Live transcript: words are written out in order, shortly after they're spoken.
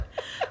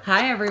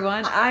Hi,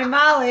 everyone. I'm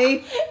Molly.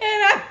 And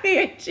I'm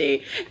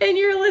Angie. And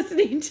you're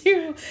listening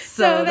to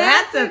So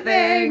That's a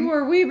Thing,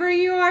 where we bring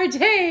you our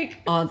take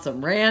on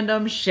some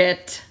random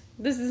shit.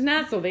 This is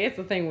not So That's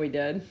a Thing we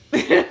did.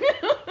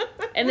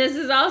 And this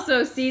is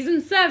also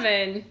season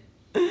 7,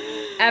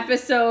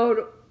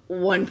 episode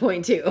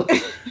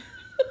 1.2.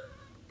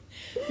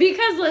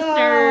 Because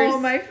listeners... Oh,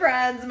 my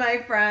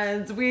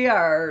friends. We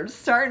are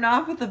starting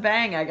off with a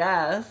bang, I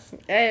guess.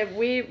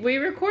 We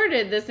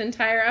recorded this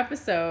entire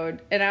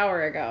episode an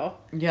hour ago.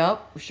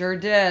 Yep, sure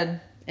did.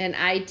 And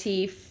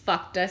IT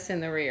fucked us in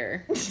the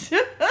rear.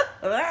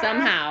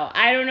 Somehow.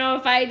 I don't know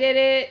if I did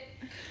it.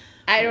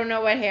 I don't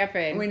know what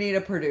happened. We need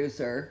a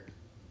producer.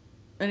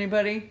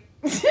 Anybody?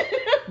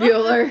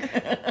 Bueller.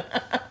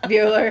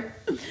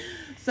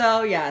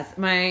 So, yes,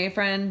 my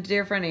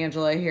dear friend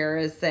Angela here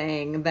is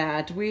saying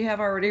that we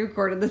have already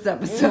recorded this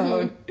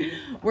episode.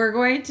 Mm-hmm. We're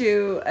going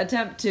to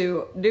attempt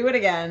to do it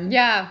again.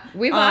 Yeah,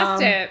 we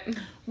lost it.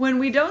 When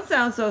we don't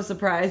sound so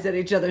surprised at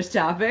each other's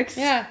topics.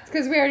 Yeah, it's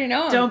because we already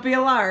know them. Don't be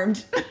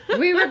alarmed.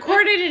 We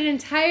recorded an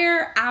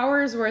entire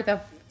hour's worth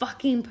of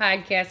fucking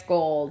podcast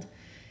gold.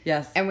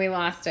 Yes. And we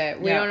lost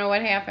it. We don't know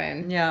what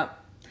happened. Yeah.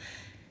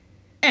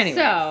 Anyways,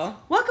 so,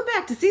 welcome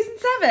back to season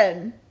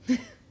 7.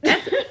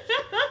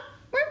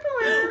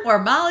 Where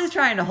Molly's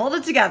trying to hold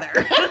it together.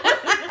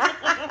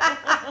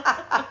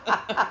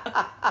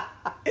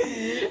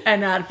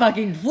 And not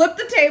fucking flip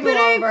the table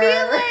over.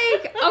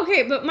 I feel like,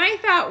 okay, but my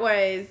thought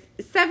was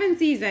 7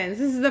 seasons.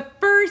 This is the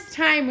first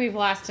time we've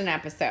lost an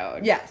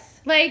episode. Yes.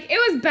 Like,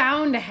 it was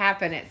bound to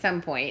happen at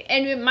some point.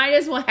 And it might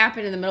as well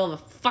happen in the middle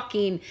of a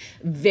fucking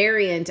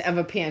variant of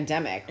a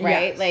pandemic,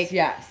 right?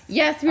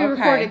 Yes, we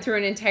recorded through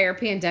an entire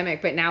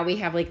pandemic, but now we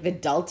have, like, the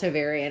Delta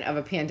variant of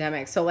a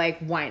pandemic. So, like,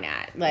 why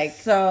not? Like,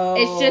 so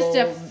it's just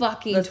a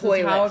fucking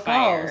toilet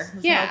fire.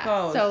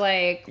 Yeah. So,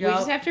 like, we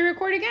just have to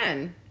record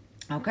again.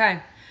 Okay.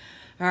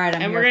 All right,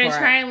 and we're gonna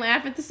try and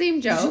laugh at the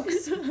same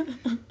jokes.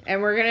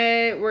 And we're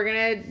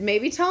gonna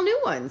maybe tell new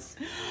ones.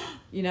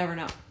 You never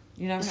know.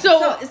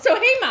 So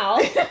hey,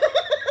 Mal.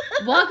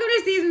 Welcome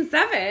to season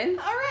 7.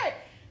 All right.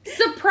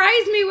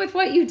 Surprise me with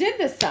what you did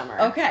this summer.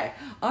 Okay.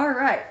 All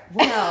right.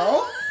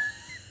 Well,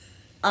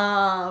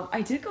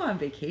 I did go on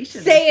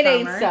vacation. Say it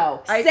summer. Ain't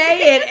so.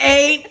 Say it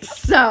ain't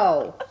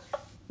so.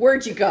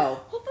 Where'd you go?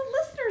 Well, the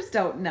listeners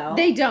don't know.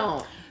 They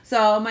don't.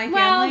 So my family.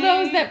 Well,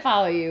 those that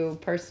follow you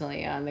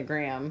personally on the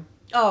gram.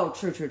 Oh,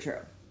 true.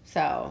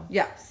 So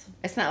yes,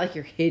 it's not like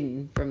you're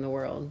hidden from the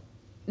world.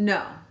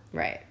 No.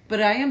 Right.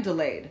 But I am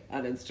delayed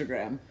on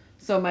Instagram.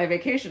 So my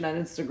vacation on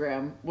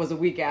Instagram was a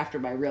week after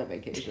my real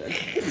vacation.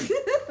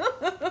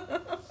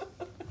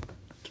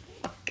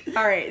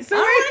 All right. So I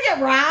don't want to get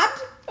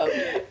robbed.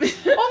 Okay.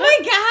 Oh my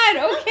God.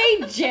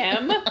 Okay,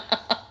 Jim.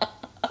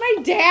 My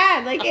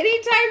dad, like,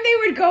 anytime they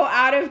would go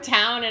out of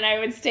town and I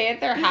would stay at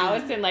their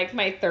house in, like,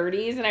 my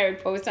 30s and I would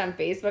post on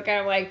Facebook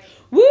and I'm like,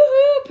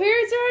 woohoo,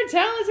 parents are in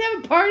town, let's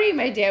have a party.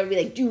 My dad would be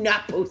like, do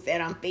not post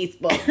that on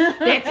Facebook.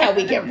 That's how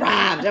we get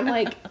robbed. I'm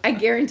like, I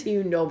guarantee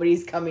you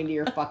nobody's coming to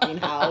your fucking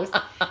house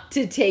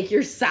to take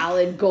your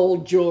solid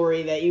gold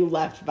jewelry that you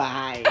left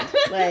behind.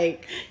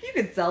 Like, you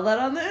could sell that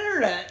on the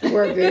internet.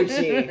 We're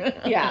Gucci.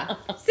 Yeah.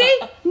 See?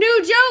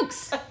 New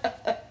jokes.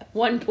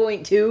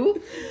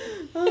 1.2.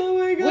 Oh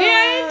my God. We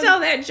didn't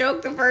tell that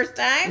joke the first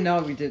time.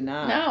 No, we did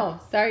not. No.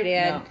 Sorry,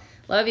 Dad. No.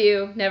 Love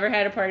you. Never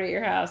had a party at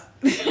your house.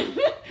 I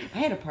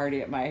had a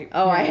party at my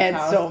I had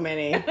house. so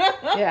many.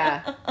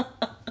 Yeah.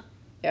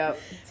 Yep.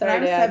 Sorry, when I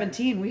was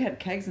 17, we had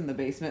kegs in the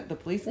basement. The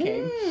police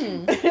came.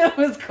 It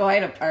was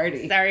quite a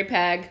party. Sorry,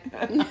 Peg.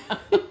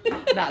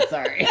 Not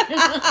sorry.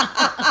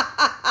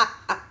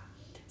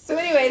 So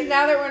anyways,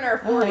 now that we're in our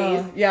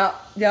 40s.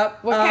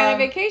 Yep. What kind of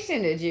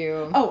vacation did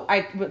you? Oh,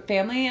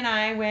 family and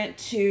I went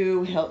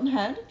to Hilton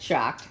Head.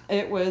 Shocked.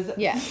 It was...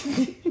 Yes.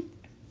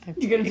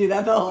 You're going to do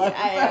that the whole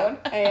episode?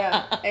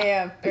 I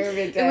am.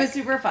 It was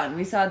super fun.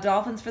 We saw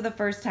dolphins for the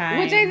first time.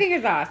 Which I think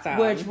is awesome.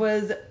 Which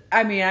was...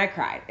 I mean, I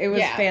cried. It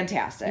was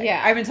fantastic.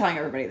 Yeah. I've been telling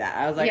everybody that.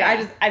 I was like,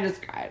 I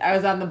just cried. I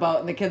was on the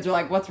boat and the kids were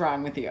like, what's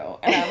wrong with you?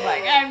 And I'm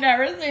like, I've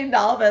never seen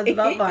dolphins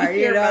before.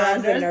 You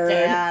don't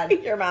understand.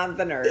 Your mom's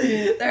a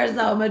nerd. They're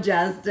so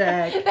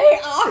majestic. They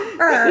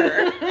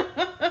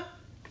are.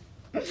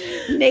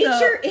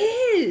 Nature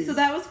is. So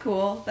that was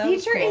cool.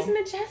 Nature is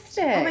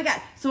majestic. Oh my God.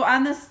 So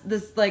on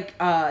this like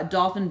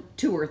dolphin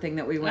tour thing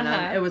that we went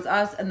on, it was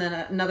us and then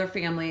another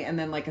family and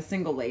then like a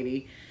single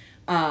lady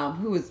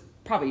who was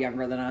probably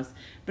younger than us.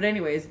 But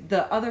anyways,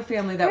 the other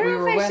family that we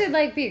were with. I should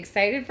like be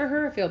excited for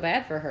her or feel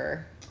bad for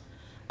her.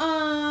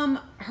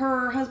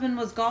 Her husband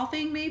was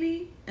golfing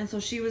maybe, and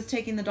so she was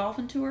taking the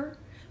dolphin tour.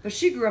 But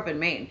she grew up in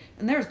Maine,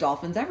 and there's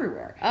dolphins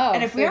everywhere. Oh,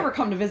 and if we ever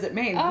come to visit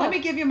Maine, let me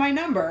give you my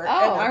number.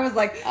 Oh. And I was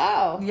like,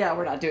 yeah,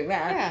 we're not doing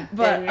that. Yeah.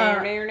 But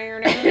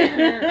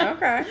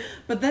okay.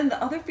 But then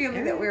the other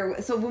family that we were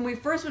with, so when we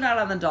first went out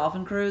on the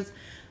dolphin cruise,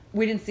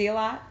 we didn't see a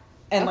lot.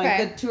 And like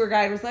the tour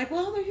guide was like,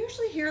 well, they're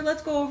usually here.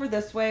 Let's go over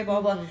this way,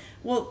 blah, blah.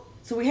 Well,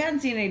 so we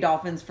hadn't seen any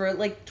dolphins for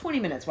like 20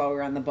 minutes while we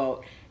were on the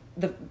boat.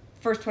 The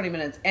first 20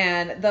 minutes.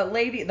 And the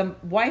lady, the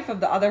wife of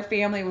the other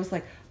family was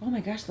like, oh my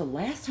gosh, the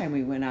last time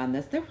we went on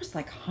this, there was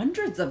like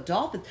hundreds of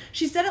dolphins.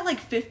 She said it like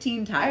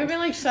 15 times. I would be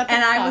like, shut the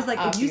And fuck I was like,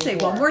 up, if you say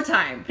whore. one more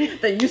time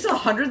that you saw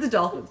hundreds of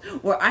dolphins,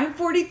 where I'm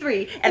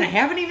 43 and I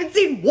haven't even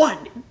seen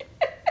one,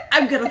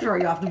 I'm going to throw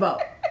you off the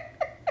boat.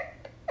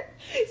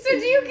 So do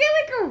you get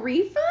like a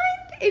refund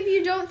if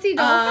you don't see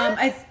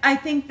dolphins? I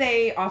think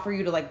they offer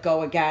you to like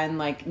go again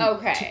like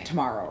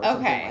tomorrow or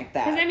something like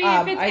that. Because I mean,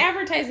 if it's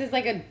advertised as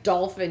like a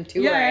dolphin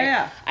tour,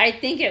 yeah. I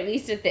think at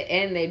least at the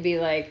end they'd be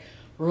like,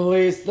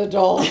 release the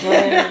dolphins.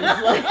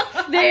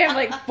 Like, they have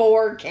like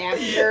 4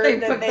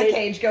 captured. The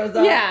cage goes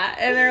up. Yeah,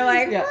 and they're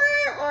like,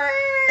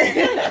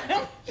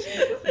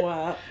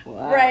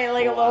 right,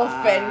 like a little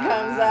fin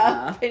comes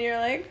up, and you're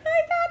like,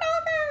 I saw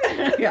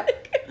dolphins. Yeah.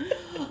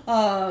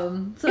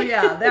 So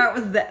yeah, that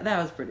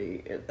was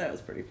pretty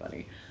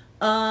funny.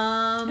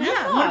 What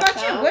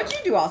about you? What'd you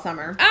do all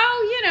summer?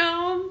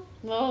 Oh,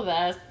 a little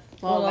this,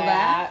 a little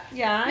that.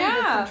 Yeah, I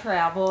did some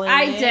traveling.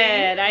 I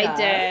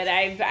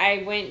did.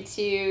 I went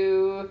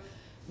to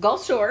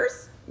Gulf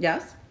Shores.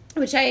 Yes.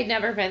 Which I had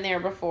never been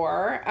there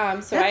before.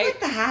 So that's like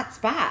the hot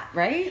spot,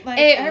 right? Like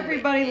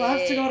everybody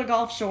loves to go to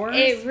Gulf Shores.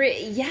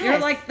 Yes. You're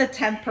like the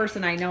 10th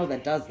person I know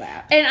that does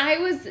that.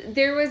 And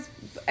there was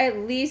at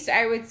least,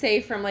 I would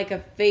say, from like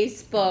a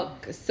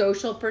Facebook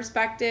social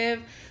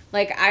perspective,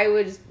 like I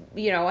would,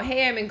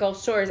 hey, I'm in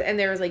Gulf Shores, and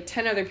there was like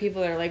 10 other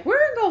people that are like,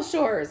 we're in Gulf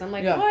Shores. I'm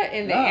like, what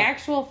in the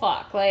actual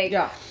fuck? Like,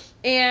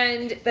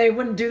 and they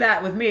wouldn't do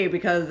that with me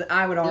because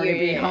I would already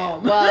be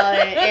home.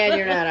 Well, and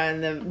you're not on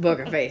the Book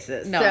of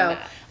Faces. No. So,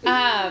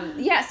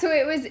 so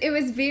it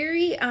was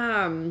very,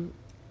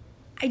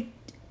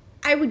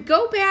 I would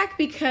go back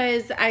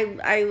because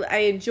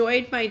I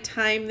enjoyed my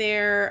time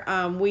there.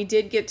 We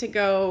did get to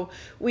go.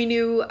 We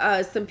knew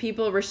some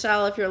people.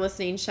 Rochelle, if you're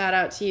listening, shout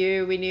out to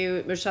you. We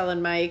knew Rochelle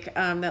and Mike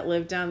that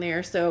lived down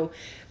there. So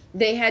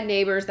they had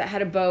neighbors that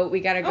had a boat. We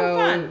got to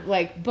go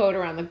like boat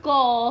around the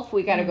Gulf.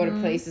 We got to go to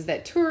places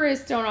that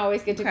tourists don't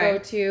always get to go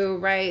to,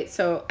 right?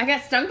 So I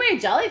got stung by a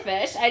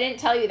jellyfish. I didn't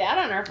tell you that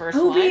on our first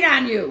one. Who peed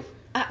on you?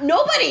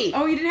 Nobody.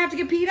 Oh, you didn't have to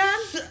get peed on?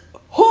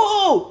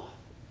 Who?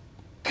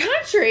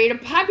 Contrary to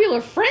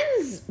popular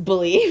friends'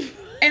 belief.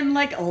 And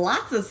like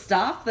lots of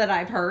stuff that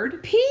I've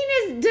heard.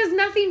 Peeing does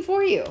nothing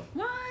for you.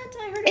 What?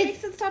 I heard it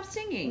makes it stop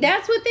stinging.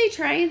 That's what they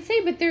try and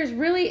say, but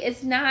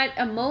it's not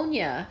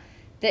ammonia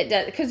that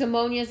does, because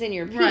ammonia's in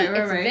your pee.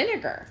 It's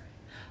vinegar.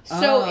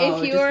 So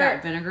if you're just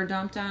got vinegar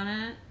dumped on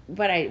it.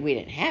 But we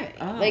didn't have it.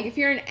 Like if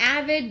you're an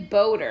avid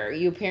boater,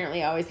 you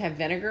apparently always have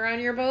vinegar on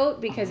your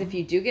boat, because if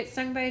you do get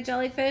stung by a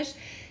jellyfish,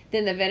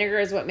 then the vinegar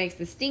is what makes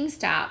the sting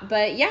stop.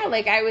 But yeah,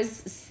 like I was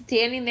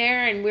standing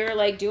there and we were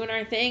like doing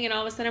our thing, and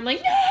all of a sudden I'm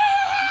like,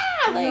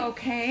 no! Like,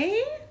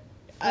 okay?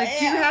 Like,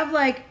 do you have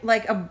like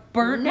a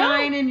burnt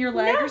line in your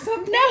leg or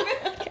something? No,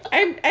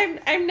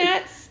 I'm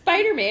not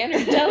Spider-Man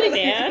or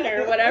Jellyman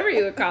or whatever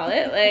you would call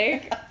it.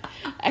 Like,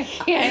 I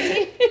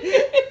can't.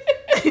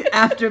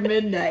 After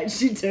midnight,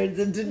 she turns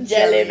into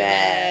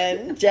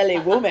Jellyman. Jelly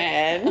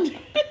woman.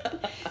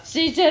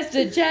 She's just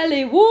a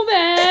jelly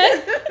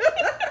woman.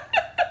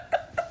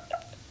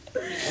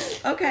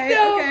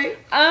 Okay.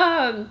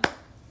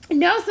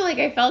 No, so like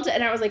I felt it,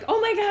 and I was like,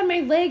 oh my god, my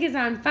leg is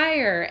on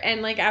fire.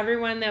 And like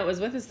everyone that was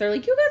with us, they're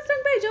like, you got stung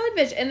by a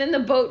jellyfish. And then the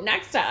boat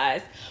next to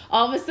us,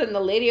 all of a sudden the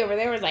lady over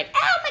there was like,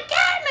 oh my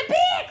god, my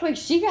back. Like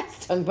she got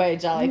stung by a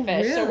jellyfish. Oh,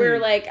 really? So we were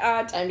like,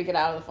 time to get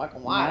out of the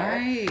fucking water.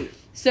 Right.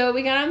 So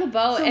we got on the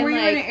boat. So and were you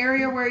like, in an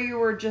area where you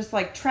were just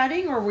like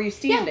treading, or were you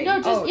standing?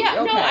 No,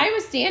 I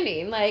was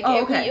standing. Like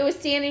it was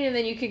standing, and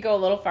then you could go a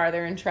little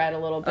farther and tread a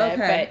little bit.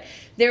 Okay. But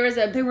there was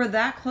they were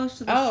that close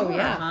to the shore,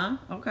 huh?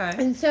 Okay.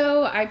 And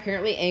so I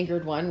apparently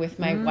angered one with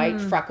my white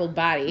freckled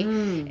body.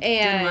 And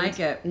didn't like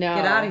it. No.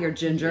 Get out of here,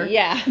 Ginger.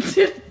 Yeah.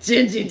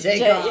 Gingy,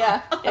 take off.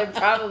 Yeah, it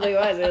probably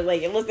was. It was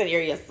like, listen here,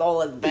 you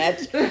soulless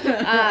bitch.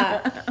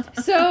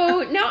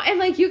 So no, and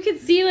like you could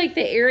see like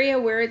the area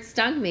where it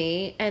stung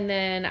me, and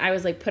then I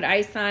was like, put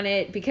ice on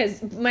it, because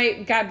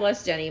God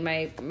bless Jenny,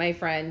 my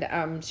friend,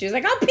 she was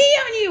like, I'll pee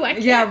on you. I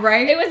can't. Yeah,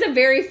 right. It was a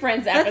very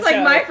Friends episode. That's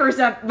like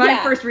my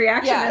first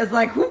reaction is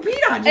like, who peed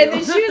on you? And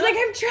then she was like,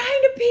 I'm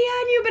trying to pee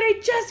on you, but I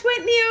just went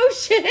in the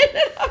ocean.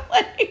 And I'm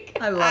like,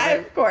 I love it.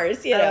 Of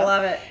course, I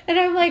love it. And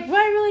I'm like, well,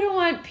 I really don't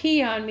want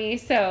pee on me.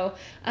 So,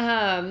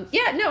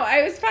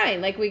 I was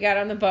fine. Like we got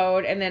on the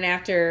boat, and then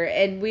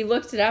and we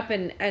looked it up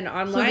and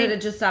online. So did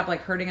it just stop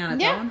like hurting on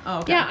its own? Oh,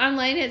 okay. Yeah,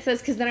 online it says,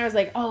 because then I was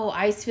like, oh,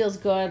 ice feels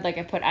good. Like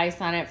I put ice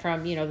on it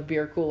from, the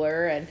beer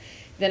cooler, and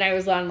then I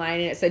was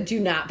online and it said, do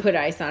not put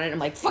ice on it. I'm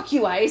like, fuck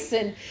you, ice.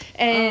 And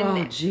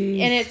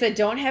it said,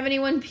 don't have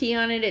anyone pee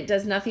on it. It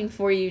does nothing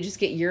for you. Just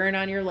get urine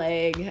on your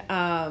leg.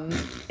 But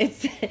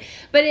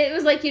it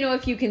was like,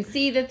 if you can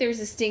see that there's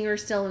a stinger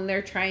still in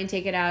there, try and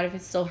take it out. If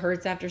it still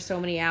hurts after so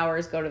many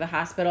hours, go to the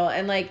hospital.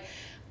 And like,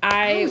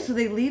 So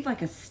they leave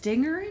like a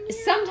stinger in you?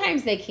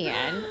 Sometimes they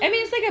can. I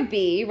mean, it's like a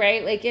bee,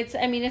 right? Like it's a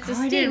sting.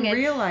 I didn't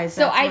realize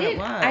so that's I what didn't. it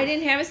was. I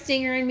didn't have a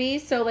stinger in me.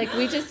 So like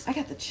we just. I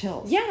got the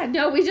chills. Yeah,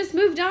 no, we just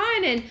moved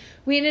on and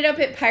we ended up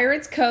at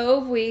Pirates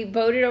Cove. We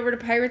boated over to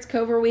Pirates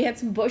Cove where we had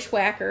some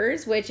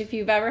bushwhackers, which if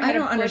you've ever had a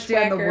bushwhacker. I don't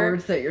understand the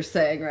words that you're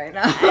saying right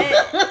now.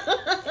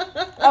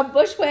 A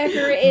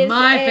bushwhacker is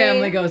My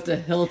family goes to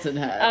Hilton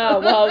Head.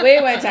 Oh, well,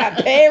 we went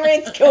to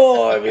Pirates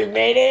Cove,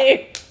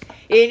 matey.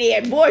 And he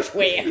had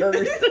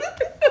bushwhackers.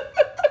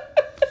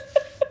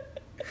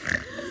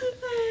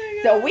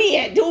 So we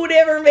had 2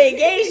 different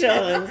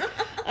vacations.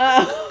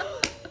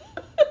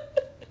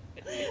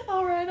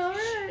 All right.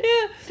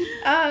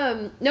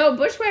 Yeah. No,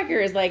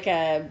 bushwhacker is like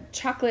a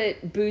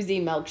chocolate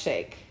boozy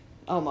milkshake.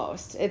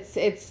 Almost. It's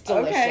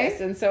delicious. Okay.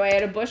 And so I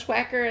had a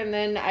bushwhacker and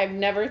then I've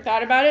never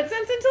thought about it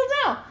since until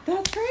now.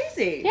 That's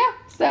crazy. Yeah.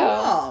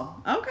 So.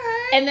 Cool.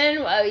 Okay. And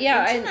then,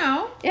 yeah. Good to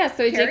know. Yeah,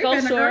 so I did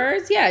Gulf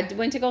Shores. Yeah,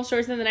 went to Gulf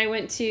Shores and then I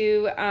went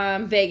to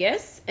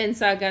Vegas and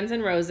saw Guns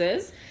N'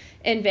 Roses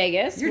in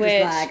Vegas. You're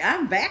just like,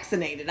 I'm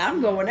vaccinated.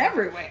 I'm going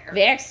everywhere.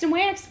 Vaxxed and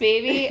waxed,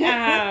 baby.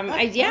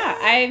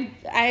 I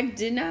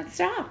did not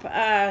stop.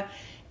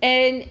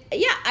 And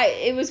yeah,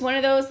 it was one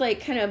of those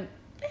like kind of,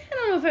 I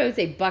don't know if I would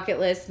say bucket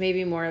list,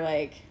 maybe more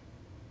like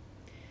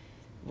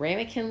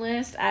ramekin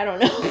list. I don't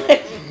know.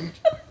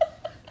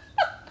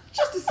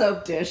 Just a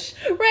soap dish.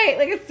 Right,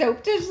 like a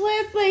soap dish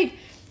list. Like,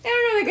 I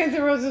don't know that Guns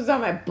N' Roses was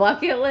on my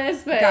bucket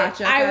list, but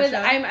gotcha.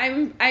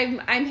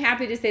 I'm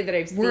happy to say that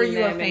I've seen them. Were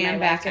you a fan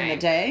back in the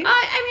day?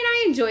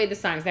 I enjoyed the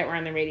songs that were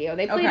on the radio.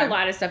 They played a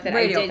lot of stuff that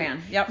I didn't.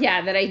 Fan. Yep.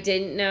 Yeah, that I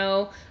didn't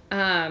know.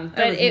 But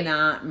it was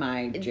not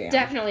my jam.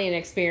 Definitely an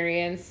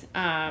experience.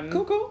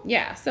 Cool.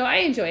 Yeah, so I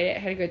enjoyed it.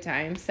 Had a good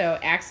time. So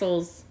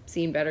Axl's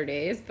seen better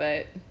days,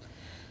 but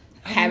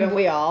haven't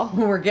we all?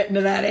 We're getting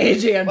to that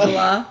age,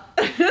 Angela.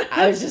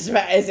 I was just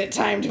about, is it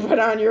time to put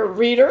on your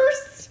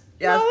readers,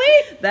 yes,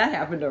 Molly? That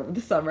happened over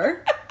the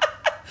summer.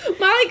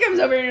 Molly comes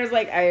over and is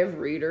like, I have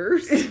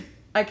readers.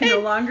 I can no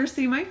longer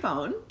see my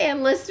phone.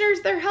 And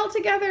listeners, they're held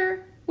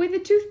together with a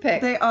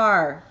toothpick. They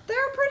are.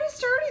 They're pretty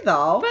sturdy,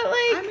 though. But, like,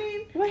 I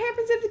mean, what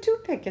happens if the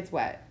toothpick gets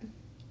wet?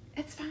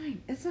 It's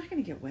fine. It's not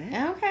going to get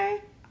wet.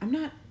 Okay. I'm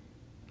not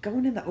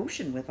going in the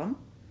ocean with them.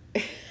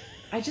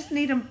 I just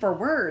need them for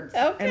words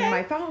and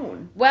my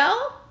phone.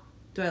 Well,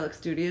 do I look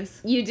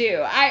studious? You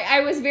do.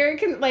 I was very,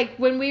 like,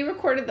 when we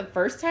recorded the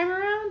first time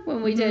around,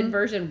 when we did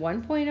version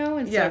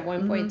 1.0 instead of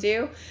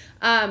 1.2,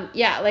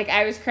 yeah, like,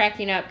 I was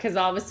cracking up because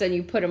all of a sudden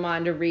you put them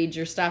on to read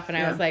your stuff, and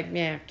I was like,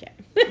 yeah, okay.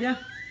 Yeah.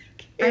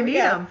 I need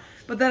them.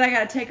 But then I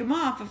got to take them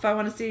off if I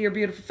want to see your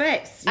beautiful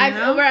face. You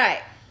know?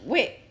 Right.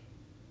 Wait.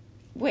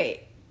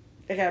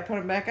 I got to put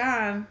them back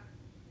on.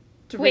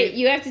 Wait,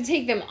 you have to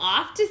take them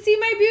off to see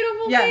my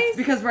beautiful face? Yes,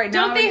 because right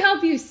now... Don't they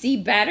help you see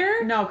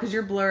better? No, because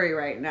you're blurry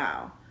right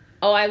now.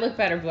 Oh, I look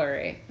better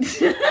blurry.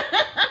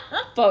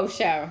 Faux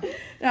show.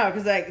 No,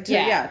 because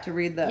to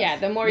read this. Yeah,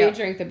 the more you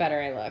drink, the better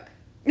I look.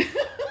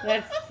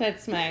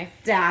 That's my...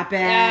 Stop it.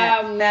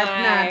 Oh, that's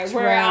not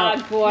true. We're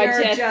all gorgeous.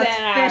 You're just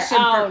fishing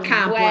for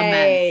compliments.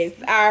 Ways.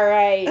 All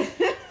right.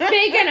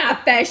 Speaking of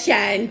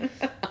fishing,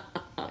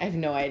 I have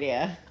no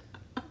idea.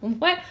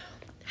 What?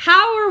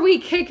 How are we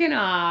kicking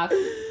off?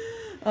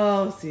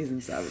 Oh,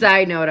 season 7.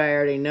 Side note, I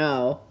already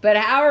know. But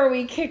how are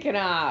we kicking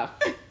off?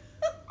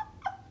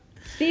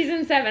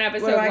 Season 7,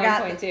 episode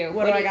 1.2.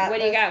 What do you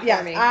got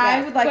for me?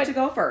 I would like to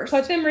go first.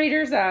 Put them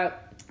readers up.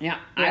 Yeah,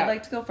 I'd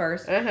like to go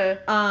first.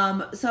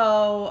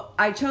 So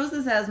I chose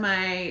this as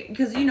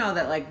because you know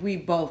that like we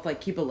both like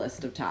keep a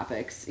list of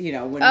topics. You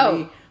know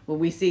when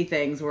we see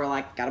things, we're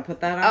like, gotta put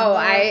that on. Oh,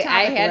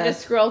 I had to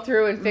scroll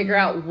through and figure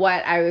out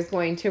what I was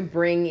going to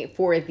bring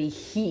for the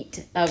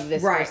heat of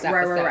this first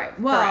episode. Right.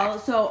 Well,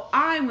 so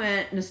I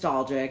went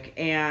nostalgic,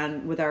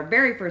 and with our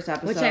very first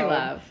episode, which I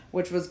love,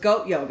 which was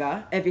Goat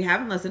Yoga. If you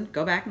haven't listened,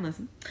 go back and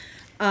listen.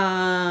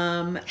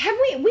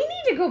 We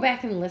need to go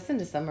back and listen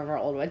to some of our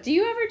old ones. Do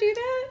you ever do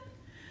that?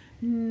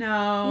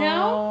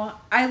 No.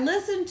 I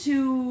listen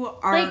to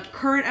our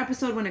current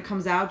episode when it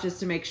comes out just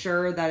to make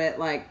sure that it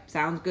like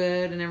sounds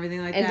good and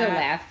everything like that. And to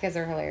laugh because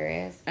they're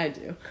hilarious. I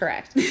do.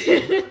 Correct.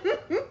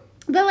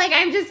 But like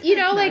I'm just,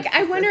 like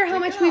I wonder how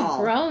much we've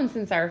grown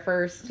since our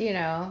first,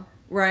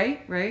 Right.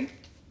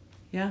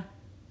 Yeah.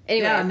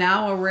 Anyways. Yeah,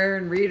 now we're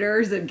wearing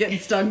readers and getting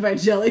stung by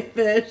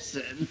jellyfish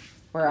and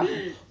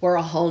we're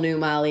a whole new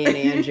Molly and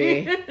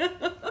Angie.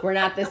 We're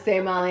not the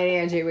same Molly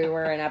and Angie we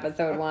were in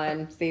episode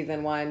 1,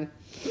 season 1.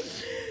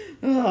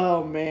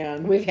 Oh,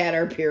 man. We've had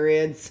our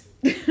periods.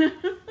 I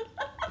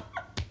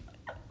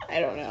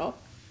don't know.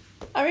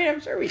 I mean,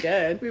 I'm sure we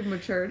did. We've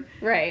matured.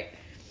 Right.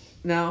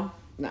 No.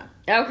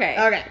 Okay.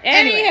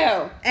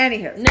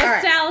 Anywho.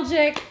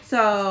 Nostalgic. Right.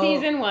 So.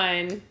 Season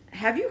 1.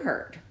 Have you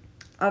heard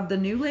of the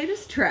new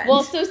latest trend?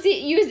 Well, so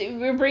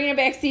we're bringing it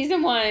back.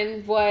 Season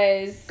 1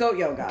 was Goat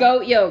Yoga.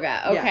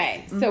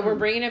 Okay. Yes. So we're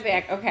bringing it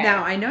back. Okay.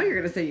 Now, I know you're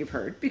going to say you've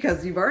heard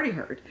because you've already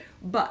heard,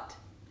 but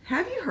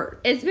have you heard?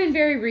 It's been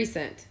very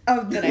recent.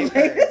 Of the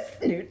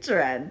latest new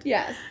trend.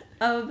 Yes.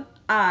 Of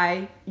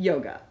eye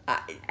yoga.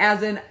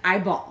 As in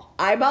eyeball.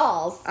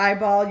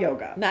 Eyeball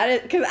yoga. Not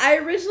it, because I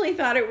originally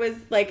thought it was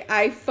like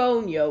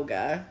iPhone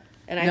yoga.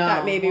 And I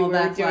thought maybe we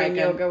were doing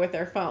yoga with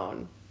our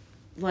phone.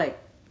 Like,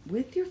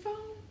 with your phone?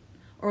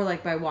 Or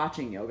like by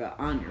watching yoga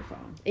on your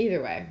phone?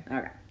 Either way.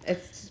 Okay.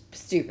 It's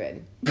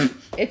stupid.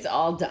 It's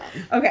all dumb.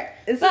 Okay.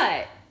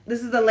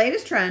 This is the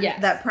latest trend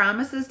that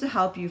promises to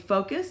help you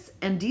focus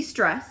and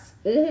de-stress.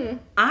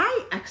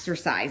 Eye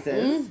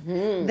exercises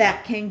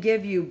that can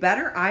give you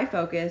better eye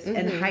focus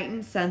and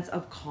heightened sense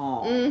of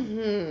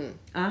calm.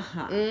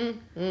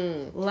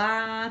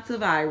 Lots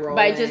of eye rolling.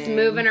 By just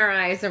moving our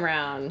eyes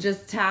around.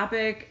 Just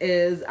topic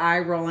is eye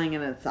rolling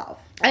in itself.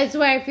 That's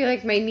why I feel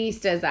like my niece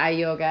does eye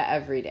yoga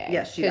every day.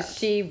 Yes, she does. Because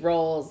she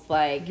rolls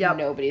like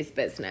nobody's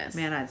business.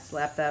 Man, I'd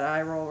slap that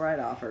eye roll right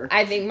off her.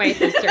 I think my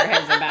sister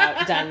has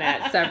about done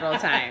that several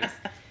times.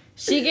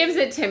 She gives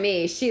it to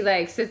me. She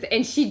like sits,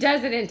 and she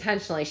does it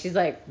intentionally. She's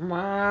like,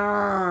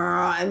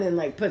 and then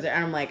like puts it,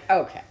 and I'm like,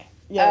 okay.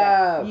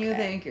 Yeah. Okay. You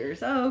think you're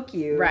so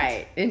cute.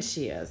 Right. And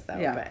she is, though.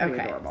 Yeah, but,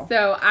 okay. Adorable.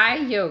 So, eye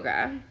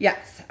yoga.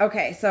 Yes.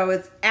 Okay, so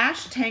it's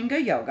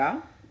Ashtanga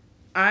yoga.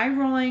 Eye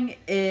rolling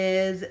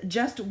is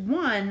just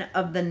one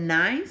of the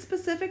 9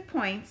 specific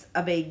points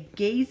of a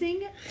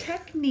gazing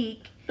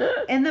technique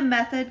in the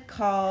method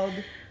called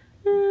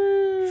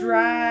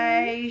Drishti.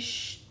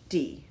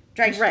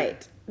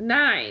 Right.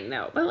 9,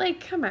 though. But, like,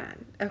 come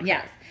on. Okay.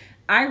 Yes.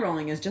 Eye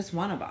rolling is just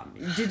one of them.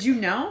 Did you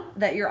know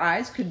that your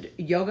eyes could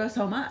yoga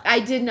so much? I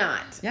did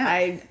not.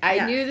 Yes.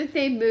 I knew that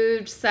they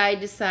moved side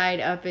to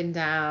side, up and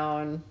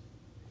down.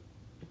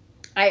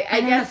 I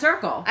guess in a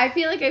circle. I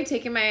feel like I've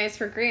taken my eyes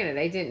for granted.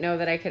 I didn't know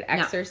that I could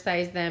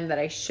exercise them, that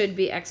I should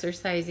be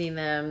exercising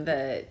them.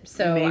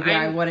 So maybe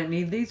I wouldn't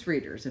need these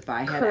readers if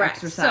I had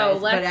exercise. So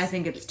but I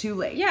think it's too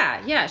late.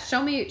 Yeah.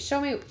 Show me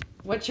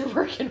what you're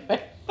working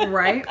with.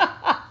 Right.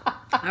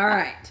 All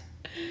right.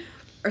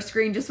 Our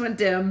screen just went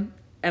dim.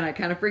 And I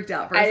kind of freaked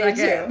out for a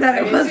second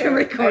that it wasn't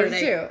recording. I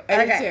did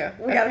too.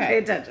 We got to pay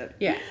attention.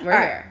 Yeah, we're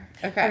here.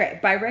 Okay.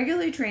 By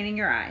regularly training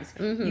your eyes,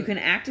 you can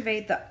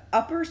activate the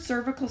upper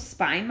cervical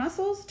spine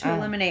muscles to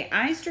eliminate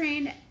eye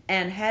strain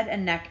and head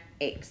and neck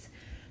aches.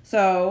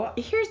 So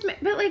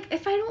but like,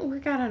 if I don't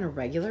work out on a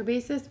regular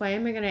basis, why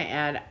am I going to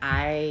add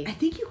eye? I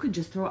think you could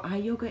just throw eye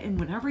yoga in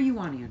whenever you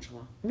want,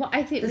 Angela. Well,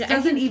 I think this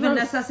doesn't even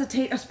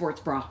necessitate a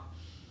sports bra.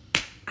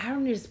 I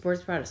don't need a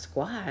sports bra to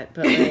squat,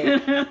 but like,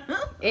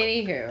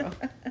 anywho,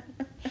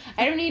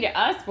 I don't need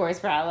a sports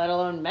bra, let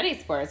alone many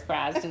sports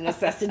bras to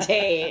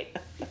necessitate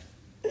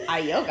eye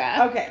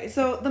yoga. Okay,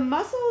 so the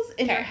muscles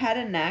in your head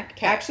and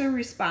neck actually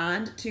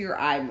respond to your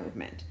eye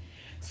movement.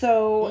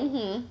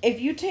 So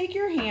if you take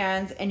your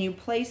hands and you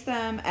place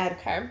them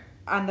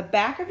on the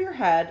back of your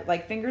head,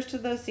 like fingers to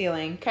the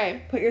ceiling.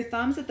 Okay. Put your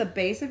thumbs at the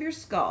base of your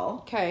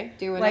skull. Okay,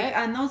 doing like it. Like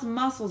on those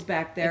muscles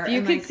back there. If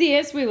you could see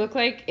us, we look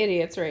like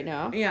idiots right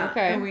now. Yeah.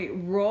 Okay. And we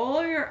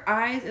roll your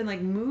eyes and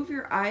like move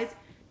your eyes.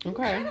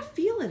 Okay. You kind of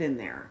feel it in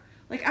there.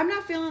 Like I'm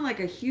not feeling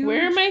like a huge.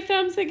 Where are my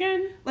thumbs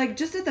again? Like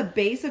just at the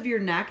base of your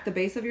neck, the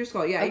base of your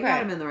skull. Yeah, you got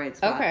them in the right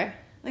spot. Okay.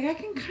 Like I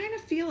can kind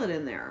of feel it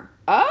in there.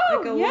 Oh,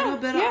 like a little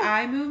bit of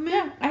eye movement.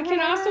 Yeah. I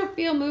can also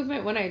feel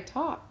movement when I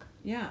talk.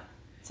 Yeah.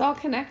 It's all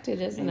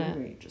connected, isn't it?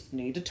 We just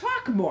need to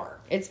talk more.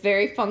 It's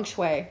very feng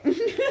shui.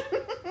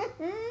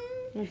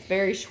 It's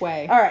very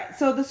shui. All right.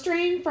 So the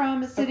strain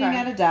from sitting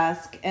at a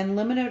desk and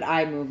limited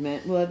eye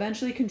movement will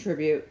eventually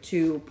contribute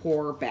to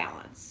poor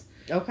balance.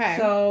 Okay.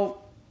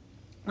 So,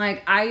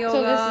 like eye yoga.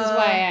 So this is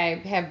why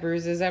I have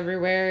bruises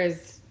everywhere.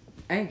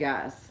 I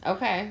guess.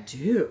 Okay.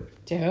 Dude.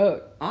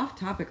 Off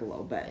topic a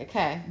little bit.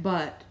 Okay.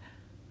 But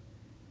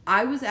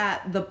I was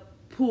at the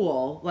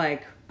pool,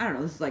 like, I don't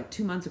know, this is like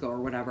 2 months ago or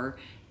whatever.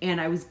 And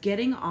I was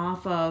getting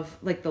off of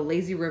like the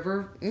lazy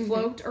river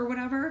float or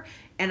whatever.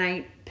 And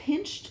I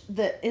pinched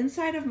the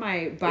inside of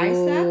my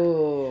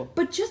bicep,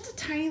 but just a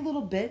tiny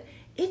little bit.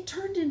 It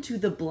turned into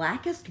the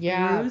blackest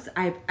bruise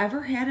I've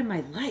ever had in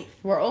my life.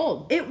 We're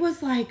old. It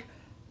was like,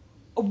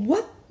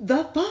 what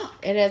the fuck?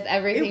 It has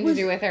everything to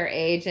do with our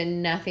age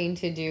and nothing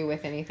to do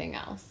with anything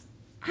else.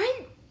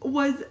 I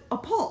was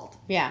appalled.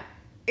 Yeah.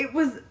 It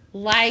was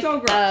like so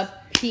gross. A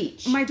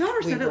peach. My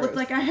daughter said it looked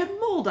like I had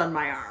mold on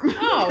my arm.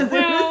 Oh, well, it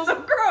was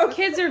so gross.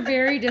 Kids are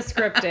very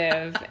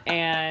descriptive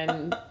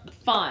and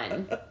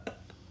fun.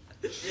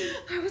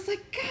 I was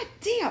like, God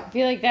damn. I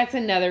feel like that's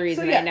another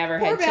reason I never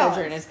had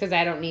children is because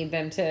I don't need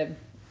them to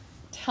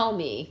tell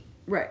me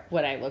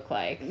what I look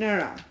like.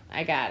 No.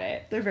 I got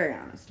it. They're very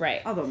honest.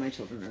 Right. Although my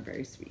children are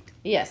very sweet.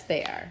 Yes,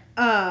 they are.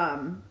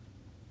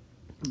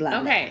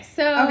 Blah, okay,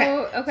 so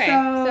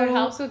it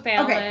helps with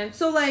balance. Okay,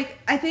 so like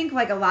I think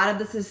like a lot of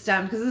this is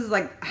stemmed because this is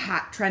like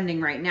hot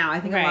trending right now. I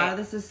think a lot of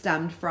this is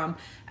stemmed from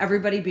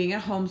everybody being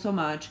at home so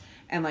much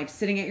and like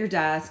sitting at your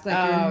desk, like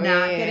you're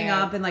not getting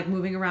up and like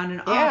moving around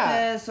an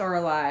office or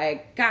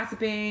like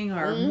gossiping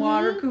or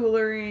water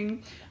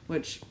coolering,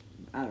 which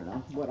I don't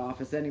know what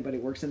office anybody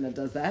works in that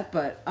does that,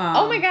 but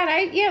oh my god,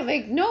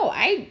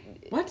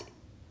 what?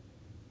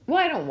 Well,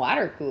 I don't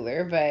water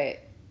cooler, but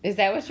is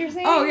that what you're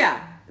saying? Oh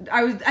yeah.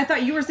 I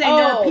thought you were saying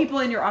there were people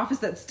in your office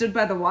that stood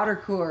by the water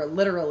cooler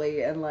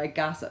literally and like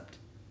gossiped.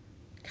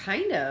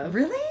 Kind of.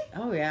 Really?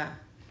 Oh, yeah.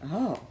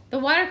 Oh. The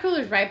water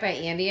cooler's right by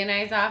Andy and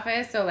I's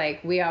office, so,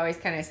 like, we always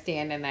kind of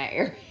stand in that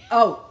area.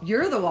 Oh,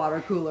 you're the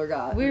water cooler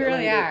guy. We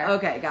really are.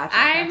 Okay, gotcha.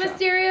 I'm a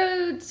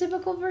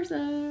stereotypical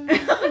person. No,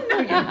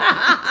 you're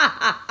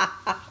not.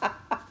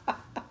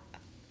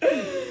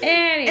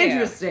 Anyway.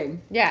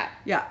 Interesting. Yeah.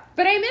 Yeah.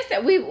 But I miss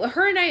that.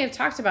 Her and I have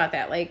talked about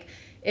that. Like,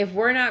 if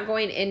we're not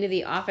going into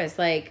the office,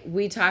 like,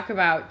 we talk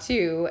about,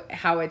 too,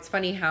 how it's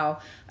funny how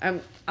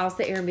I'll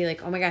sit here and be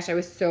like, oh, my gosh, I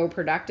was so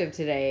productive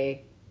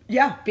today.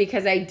 Yeah.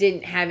 Because I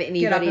didn't have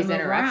anybody's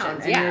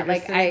interruptions. Yeah.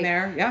 Like, I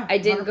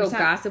didn't 100%. Go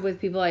gossip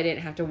with people. I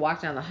didn't have to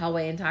walk down the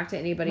hallway and talk to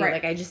anybody. Right.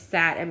 Like, I just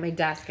sat at my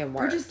desk and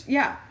worked. Or just,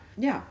 yeah.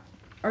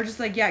 Or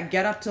just, like,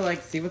 get up to,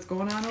 like, see what's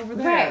going on over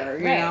there.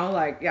 Right. You know,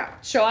 like, yeah.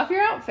 Show off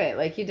your outfit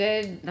like you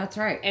did. That's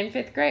right. In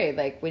 5th grade.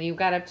 Like, when you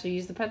got up to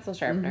use the pencil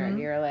sharpener and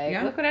you're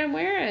like, look what I'm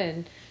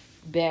wearing,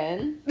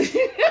 Ben.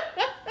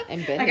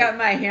 And Ben. I got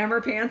my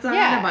hammer pants on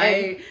and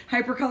my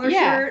hypercolor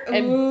shirt.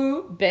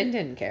 Ooh. And Ben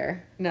didn't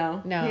care.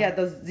 No. He had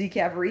those Z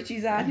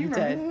Cavaricis on. You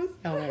remember those?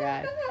 Oh, my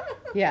God.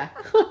 Yeah.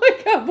 Oh, my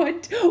God.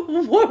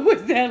 What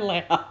was that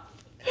laugh?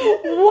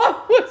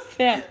 What was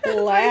that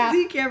laugh?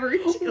 Z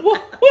Cavarici.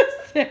 What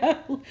was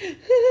that?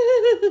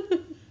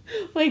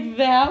 Like,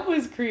 that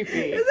was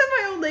creepy. Is that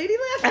my old lady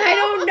laugh? I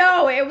don't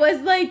know. It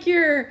was like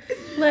your,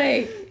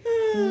 like,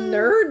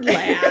 nerd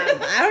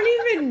laugh. I don't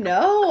even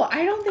know.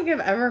 I don't think I've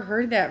ever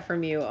heard that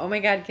from you. Oh, my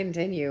God,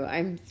 continue.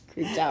 I'm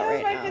creeped out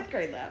right now. That was my 5th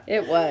grade laugh.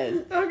 It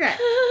was. Okay.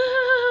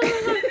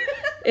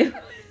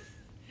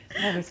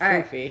 That was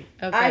creepy.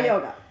 Right. Eye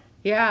yoga.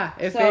 Yeah.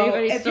 If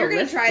you're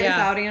going to try this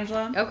out,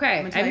 Angela. Okay.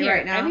 I'm going to tell you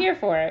right now. I'm here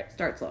for it.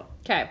 Start slow.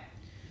 Okay.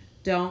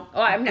 Don't.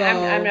 Oh, I'm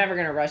never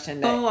going to rush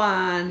into full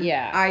on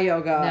eye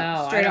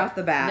yoga straight off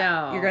the bat.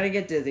 No. You're going to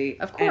get dizzy.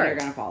 Of course. And you're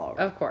going to fall over.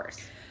 Of course.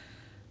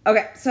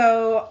 Okay.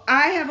 So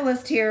I have a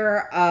list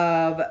here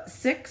of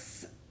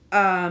 6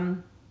 eye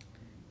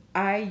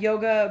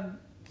yoga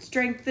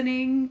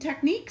strengthening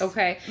techniques.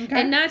 Okay.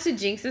 And not to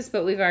jinx us,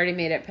 but we've already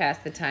made it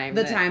past the time.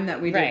 Time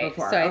that we did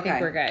before. So I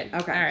think we're good.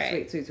 Okay. All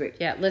right. Sweet.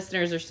 Yeah,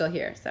 listeners are still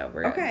here, so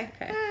we're okay.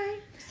 Good. Okay. Bye.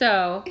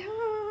 So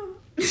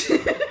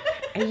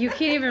you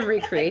can't even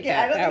recreate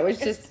that. That was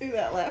just do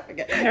that laugh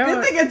again.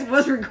 Good thing it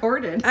was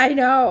recorded. I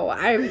know.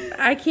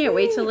 I can't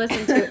wait to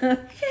listen to it.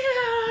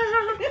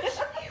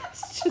 It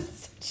was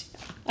just such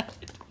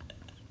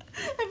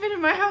I've been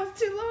in my house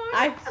too long.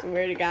 I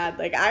swear to God,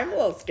 like, I'm a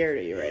little scared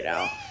of you right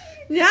now.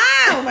 No,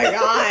 oh my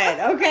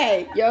God.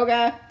 Okay,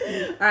 yoga.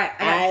 All right,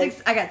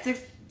 I got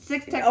six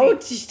techniques. Oh,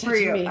 she's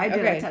touching me. I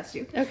did. I touched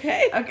you.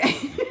 Okay.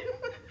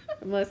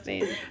 I'm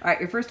listening. All right,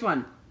 your first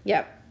one.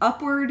 Yep.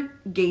 Upward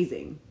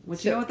gazing.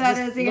 Which, you know what that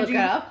is, Angie? Look it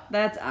up.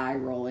 That's eye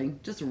rolling.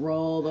 Just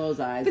roll those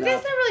eyes But up.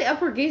 that's not really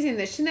upward gazing.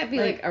 Shouldn't that be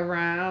like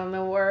around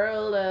the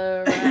world,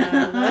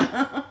 around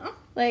the...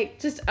 Like,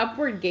 just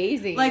upward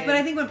gazing. Like, but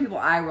I think when people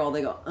eye roll,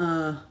 they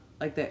go,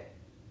 like that.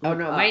 Oh,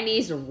 no, my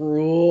knees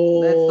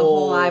roll. That's the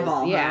whole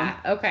eyeball. Yeah,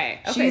 huh? okay.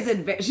 She's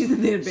in the advanced.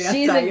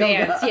 She's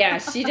advanced, yoga. yeah.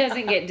 She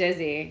doesn't get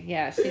dizzy.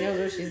 Yeah, she knows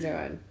what she's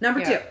doing.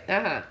 Number 2.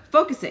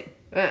 Focusing.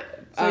 So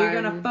you're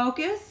going to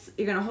focus.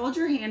 You're going to hold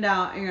your hand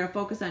out, and you're going to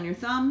focus on your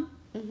thumb,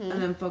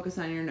 and then focus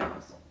on your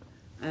nose.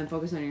 And then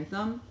focus on your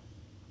thumb,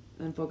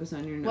 and then focus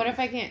on your nose. What if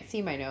I can't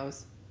see my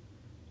nose?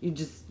 You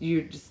just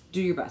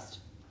do your best.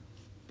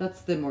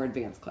 That's the more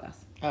advanced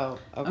class. Oh,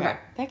 okay.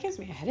 That gives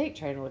me a headache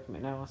trying to look at my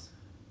nose.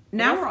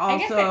 Now we're also... I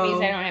guess that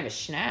means I don't have a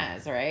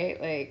schnoz, right?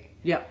 Like...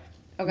 Yep.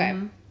 Okay.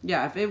 Mm-hmm.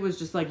 Yeah, if it was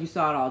just like you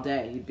saw it all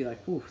day, you'd be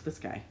like, ooh, this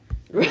guy.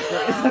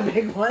 It's a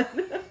big one.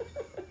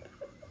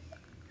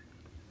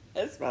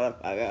 This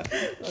motherfucker.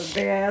 A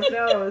big ass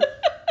nose.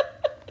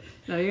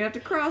 No, you have to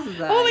cross his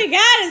eyes. Oh my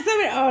God, it's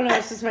somebody... Oh no,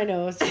 it's just my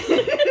nose.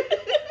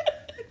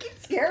 I keep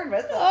scaring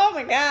myself. Oh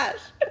my gosh.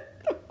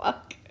 What the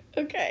fuck?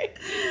 Okay.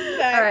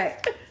 Nice. All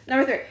right.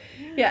 Number 3.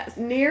 Yes.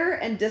 Near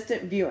and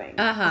distant viewing.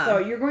 Uh-huh. So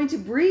you're going to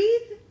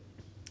breathe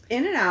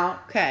in and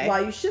out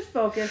while you shift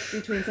focus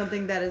between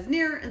something that is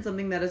near and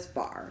something that is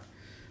far.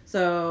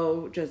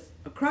 So just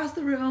across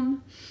the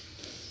room,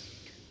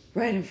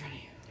 right in front of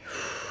you.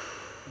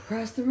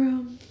 Across the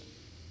room,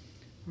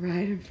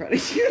 right in front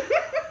of you.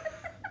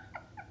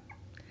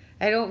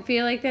 I don't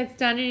feel like that's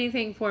done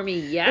anything for me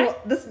yet. Well,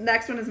 this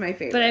next one is my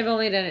favorite. But I've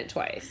only done it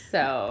twice,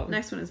 so...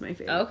 Next one is my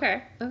favorite.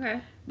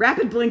 Okay.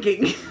 Rapid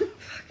blinking.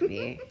 Fuck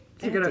me.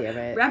 You're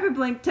gonna rapid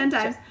blink 10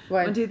 times.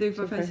 1, 2, 3,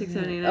 4, 5, 6,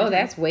 7, 8, 9, 10. Oh,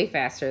 that's way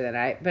faster than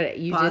I... But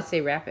you did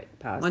say rapid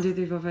pause. 1, 2,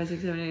 3, 4, 5,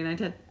 6, 7, 8, 9,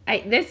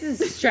 10. This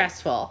is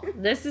stressful.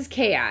 This is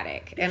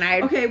chaotic. And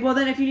Okay, well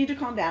then if you need to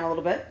calm down a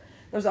little bit,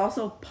 there's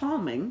also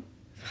palming.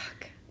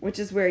 Fuck. Which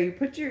is where you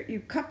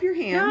cup your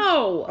hands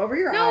over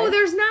your eyes. No,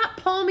 there's not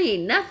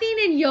palming. Nothing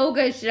in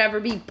yoga should ever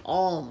be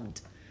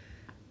palmed.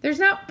 There's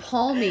not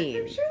palming.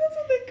 I'm sure that's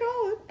what they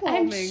call it.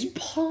 Palming.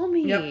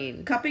 Palming.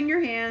 Yep. Cupping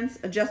your hands,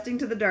 adjusting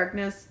to the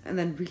darkness, and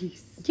then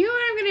release. Do you know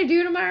what I'm going to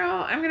do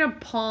tomorrow? I'm going to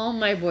palm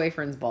my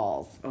boyfriend's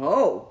balls.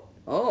 Oh.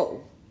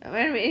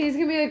 I mean, he's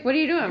going to be like, what are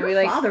you doing?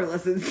 Your father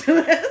listens to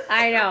this.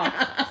 I know.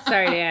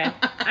 Sorry, Dad.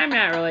 I'm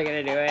not really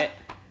going to do it.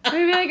 I'm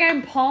going to be like,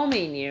 I'm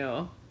palming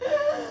you.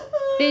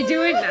 They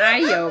do it in eye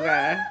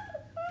yoga.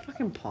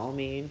 Fucking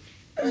palming.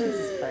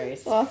 Jesus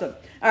Christ. Awesome.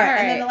 All right.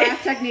 And then the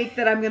last technique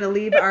that I'm going to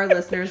leave our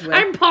listeners with.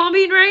 I'm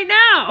palming right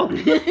now.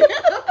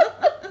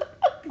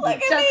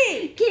 Look at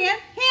me.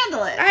 Can't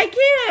handle it. I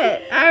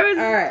can't. I was.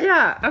 All right.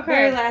 Yeah. Okay.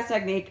 Very last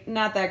technique.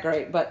 Not that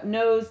great, but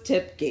nose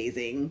tip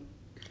gazing.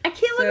 I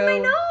can't look at my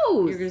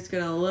nose. You're just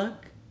going to look.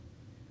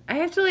 I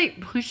have to like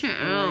push it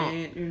out.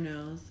 Right, your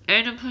nose. I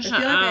have to push it out.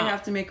 I feel like I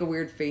have to make a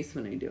weird face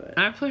when I do it.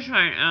 I push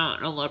mine out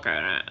to look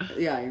at it.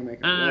 Yeah, you're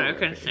making a I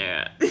can see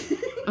it.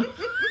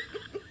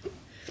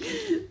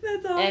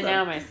 That's awesome. And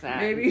now my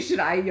snack. Maybe you should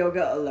eye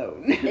yoga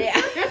alone. Yeah.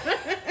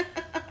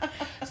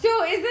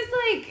 So is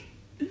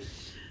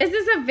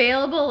this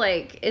available?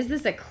 Like, is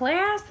this a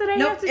class that I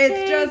have to take?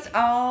 It's just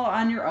all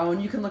on your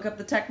own. You can look up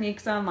the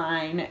techniques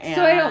online. And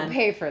so I don't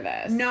pay for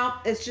this? No,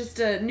 it's just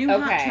a new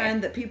hot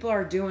trend that people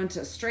are doing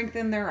to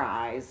strengthen their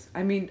eyes.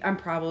 I mean, I'm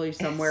probably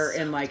somewhere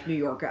in like New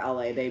York or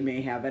LA. They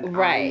may have an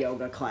eye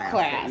yoga class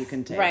that you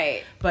can take.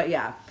 Right. But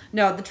yeah.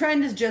 No, the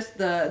trend is just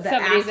the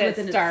somebody's act at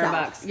within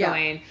Starbucks itself.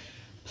 going,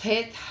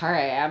 please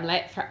hurry, I'm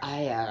late for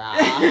eye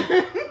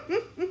yoga.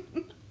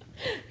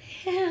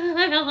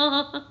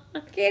 I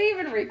can't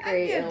even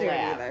recreate your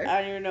laugh.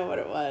 I don't even know what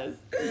it was.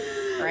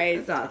 Right.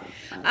 It's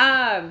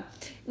awesome.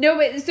 No,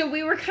 but so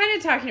we were kind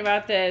of talking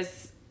about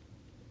this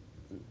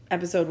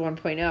episode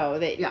 1.0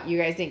 that you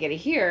guys didn't get to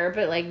hear,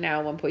 but like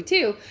now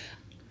 1.2.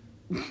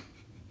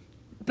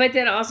 But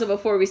then also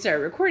before we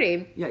started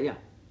recording,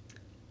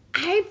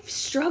 I've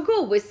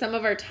struggled with some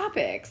of our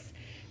topics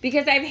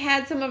because I've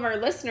had some of our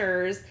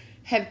listeners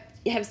have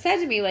said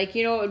to me, like,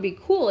 you know what would be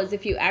cool is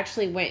if you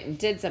actually went and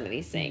did some of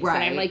these things. Right.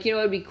 And I'm like, you know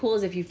what would be cool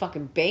is if you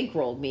fucking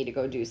bankrolled me to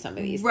go do some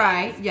of these things.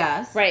 Right,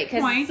 yes. Right,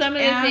 because some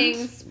of the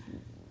things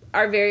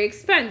are very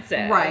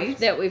expensive. Right.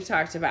 That we've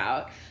talked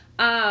about.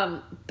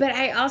 But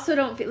I also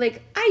don't feel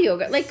like eye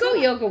yoga, like go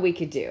yoga we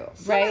could do,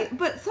 right?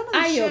 But some of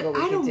the shit,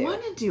 I don't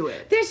want to do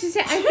it. There's just,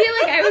 I feel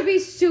like I would be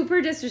super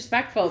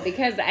disrespectful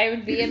because I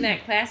would be in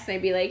that class and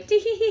I'd be like,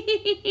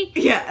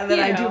 yeah, and then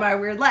I do my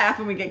weird laugh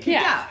and we get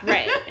kicked out.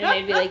 Right. And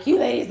they'd be like, you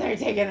ladies are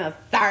taking a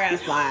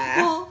serious laugh.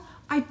 Well,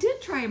 I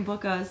did try and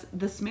book us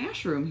the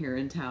Smash Room here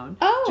in town.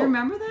 Oh. Do you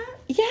remember that?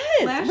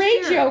 Yes.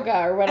 Rage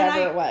yoga or whatever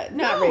it was.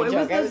 Not rage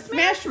yoga. It was the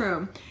Smash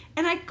Room.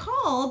 And I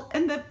called,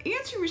 and the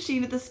answering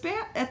machine at the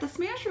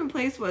Smash Room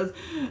place was,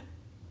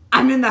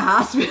 I'm in the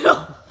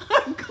hospital.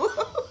 I'm closed.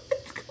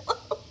 It's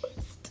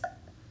closed.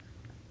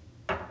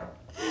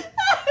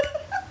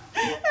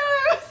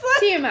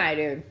 TMI,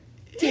 dude.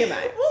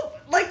 TMI. Well,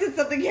 like, did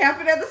something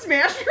happen at the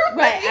Smash Room?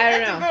 Right, I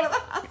don't know.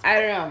 I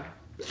don't know.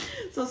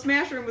 So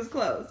Smash Room was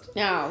closed.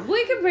 No,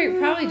 we could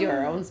probably do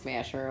our own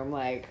Smash Room,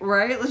 like.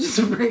 Right? Let's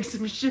just break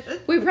some shit.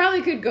 We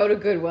probably could go to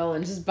Goodwill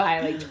and just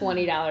buy like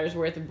 $20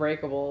 worth of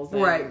breakables.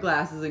 Right,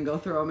 glasses and go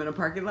throw them in a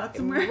parking lot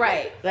somewhere.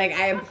 Right. Like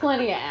I have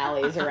plenty of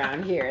alleys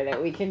around here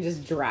that we can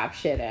just drop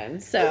shit in.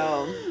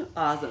 So.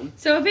 Awesome.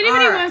 So if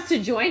anybody wants to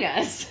join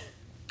us.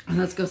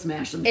 Let's go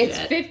smash some shit. It's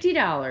 $50.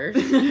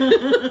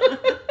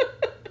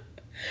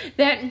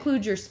 That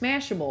includes your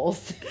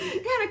Smashables.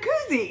 And a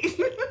koozie.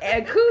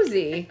 A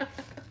koozie.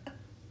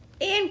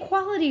 And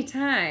quality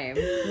time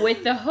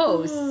with the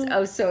hosts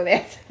of So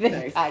That's the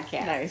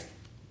Podcast. Nice.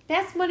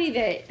 That's money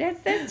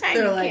that's time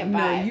They're you like, can't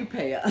buy. No, you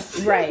pay us.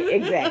 Right,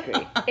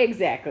 exactly.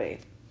 Exactly.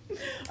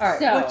 All right,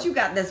 so, what you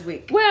got this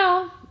week?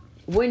 Well,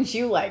 wouldn't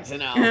you like to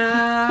know?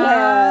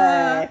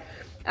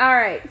 All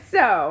right,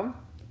 so,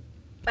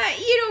 but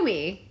you know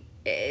me.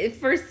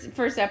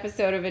 First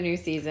episode of a new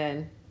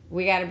season.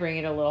 We got to bring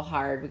it a little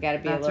hard. We got to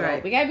be we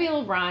got to be a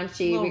little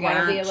raunchy. We got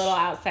to be a little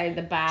outside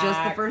the box.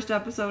 Just the first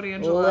episode,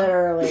 Angela.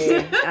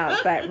 Literally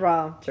outside.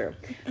 Well, true.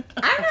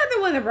 I'm not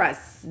the one that brought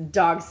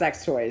dog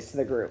sex toys to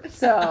the group.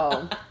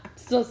 So,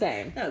 still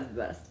saying. That was the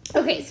best.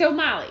 Okay, so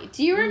Molly,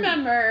 do you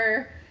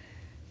remember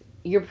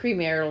your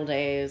premarital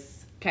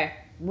days? Okay.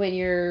 When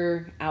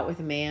you're out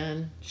with a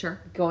man. Sure.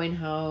 Going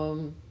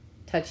home,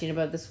 touching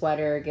above the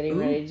sweater, getting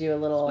ready to do a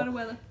little.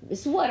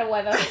 Sweater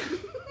weather.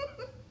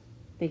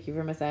 Thank you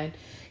for my sign.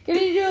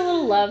 Getting to do a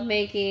little love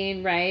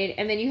making, right?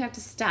 And then you have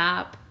to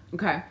stop.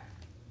 Okay.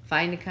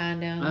 Find a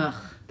condom. Ugh.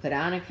 Put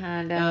on a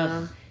condom.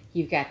 Ugh.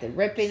 You've got the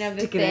ripping of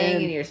the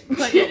thing, and you're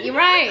putting it. You're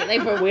right.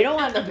 Like, but we don't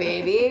want the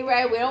baby,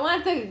 right? We don't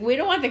want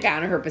the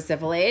gonorrhea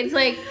syphilis.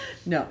 Like,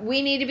 no.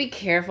 We need to be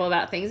careful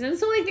about things, and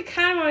so like the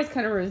condom always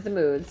kind of ruins the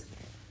moods.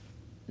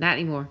 Not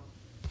anymore.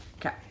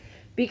 Okay.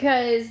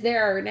 Because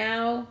there are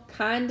now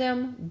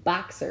condom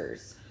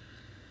boxers.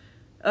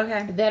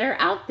 Okay. That are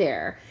out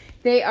there.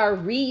 They are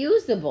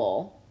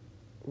reusable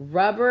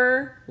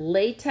rubber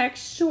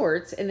latex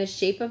shorts in the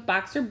shape of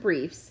boxer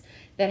briefs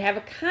that have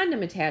a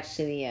condom attached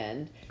to the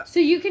end. So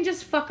you can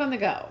just fuck on the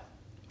go.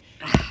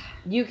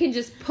 You can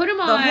just put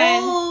them on.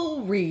 The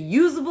whole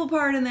reusable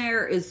part in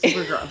there is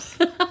super gross.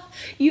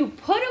 You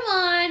put them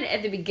on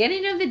at the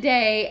beginning of the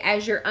day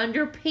as your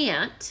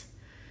underpant.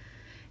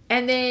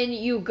 And then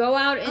you go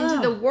out into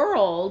the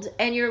world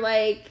and you're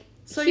like,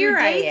 so here your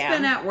date's I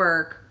am. Been at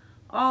work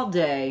all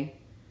day.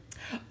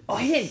 Oh,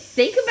 I didn't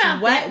think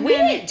about that. We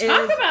didn't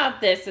talk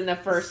about this in the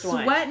first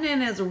one. Sweating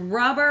in his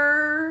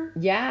rubber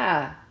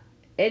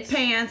it's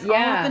pants all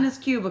up in his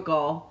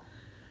cubicle.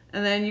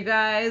 And then you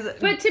guys...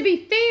 But to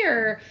be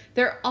fair,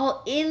 they're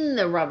all in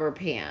the rubber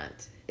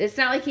pant. It's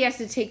not like he has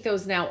to take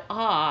those now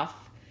off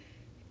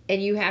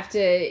and you have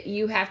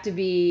to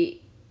be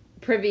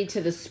privy to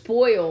the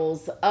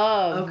spoils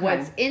of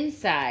what's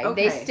inside.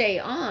 They stay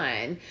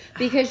on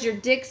because your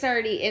dick's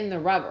already in the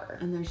rubber.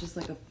 And there's just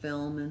like a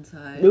film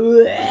inside.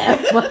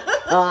 Oh my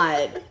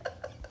God.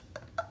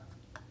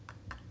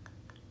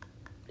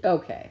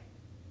 Okay.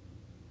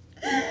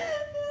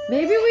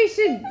 Maybe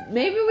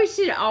we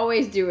should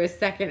always do a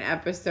second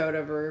episode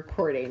of a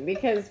recording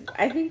because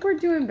I think we're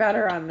doing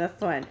better on this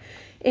one.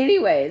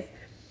 Anyways,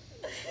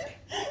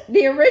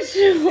 the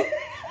original...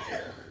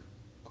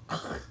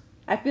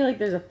 I feel like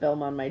there's a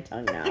film on my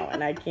tongue now,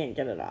 and I can't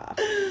get it off.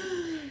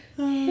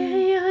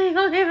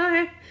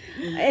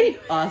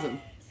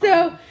 Awesome.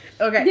 So,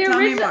 okay,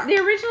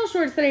 the original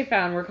shorts that I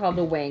found were called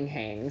the Wang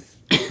Hangs.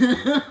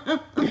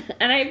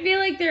 And I feel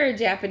like they're a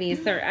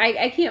Japanese.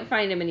 I can't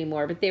find them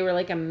anymore, but they were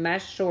like a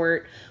mesh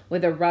short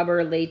with a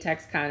rubber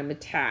latex condom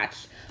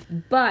attached.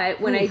 But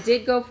when I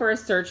did go for a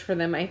search for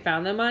them, I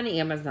found them on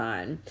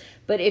Amazon.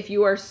 But if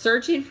you are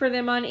searching for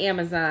them on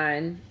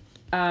Amazon...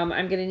 I'm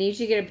going to need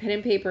you to get a pen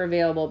and paper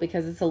available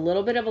because it's a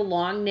little bit of a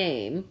long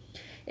name.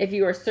 If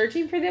you are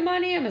searching for them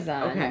on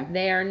Amazon,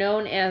 they are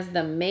known as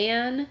the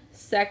Man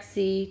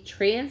Sexy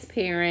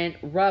Transparent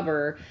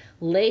Rubber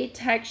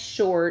Latex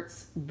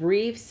Shorts,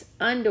 Briefs,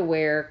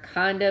 Underwear,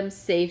 Condom,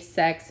 Safe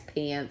Sex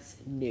Pants,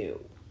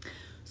 New.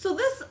 So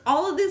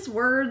all of these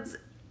words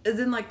is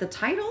in like the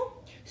title?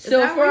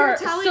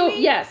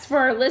 Yes, for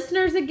our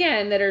listeners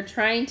again that are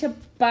trying to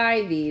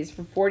buy these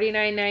for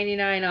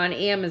 $49.99 on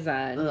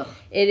Amazon,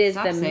 it is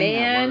the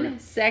Man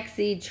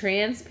Sexy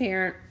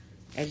Transparent.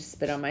 I just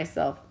spit on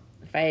myself.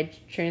 If I had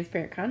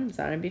transparent condoms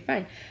on, it'd be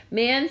fine.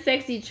 Man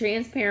Sexy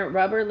Transparent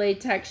Rubber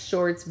Latex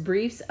Shorts,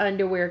 Briefs,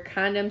 Underwear,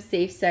 Condom,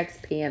 Safe Sex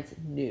Pants,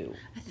 New.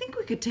 I think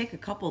we could take a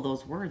couple of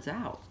those words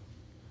out.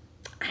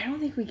 I don't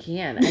think we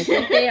can. I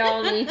think they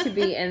all need to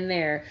be in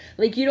there.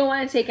 Like, you don't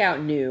want to take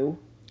out New.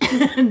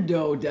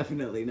 No,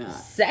 definitely not.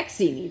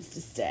 Sexy needs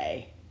to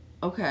stay.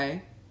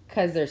 Okay.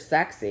 Because they're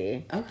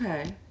sexy.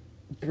 Okay.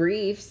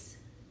 Briefs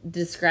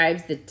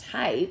describes the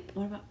type.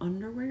 What about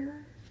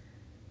underwear?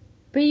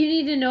 But you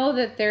need to know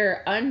that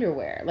they're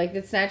underwear. Like,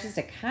 it's not just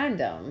a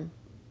condom.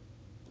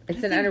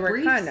 It's an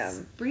underwear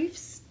condom.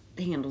 Briefs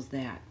handles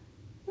that.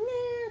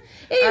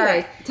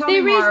 Anyways, tell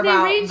me more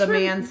about the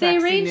Man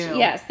Sexy New.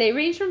 Yes, they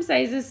range from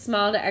sizes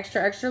small to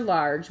extra, extra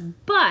large.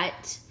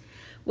 But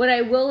what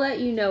I will let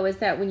you know is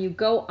that when you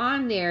go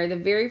on there, the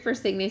very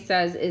first thing they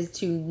says is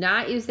to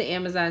not use the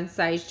Amazon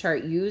size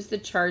chart. Use the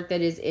chart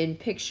that is in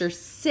picture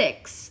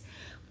 6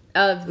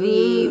 of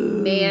the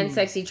Man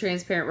Sexy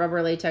Transparent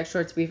Rubber Latex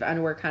Shorts, Brief,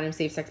 Underwear, Condom,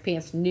 Safe Sex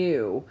Pants,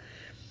 New.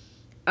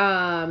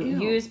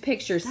 Use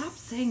picture... Stop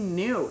saying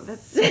new.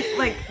 That's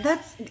like,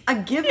 that's a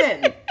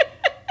given.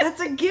 That's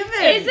a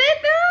given. Is it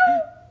though?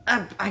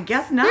 I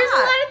guess not. There's a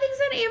lot of things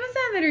on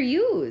Amazon that are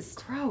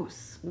used.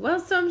 Gross. Well,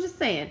 so I'm just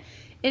saying.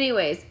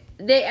 Anyways,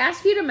 they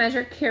ask you to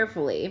measure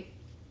carefully.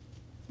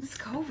 It's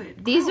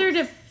COVID. These are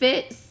to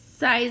fit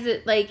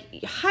sizes,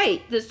 like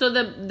height. So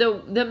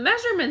the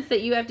measurements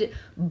that you have to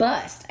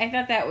bust. I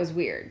thought that was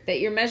weird. That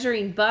you're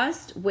measuring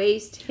bust,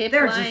 waist, hip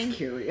line. They're just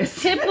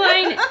curious. Hip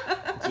line.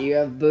 Do you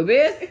have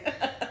boobies?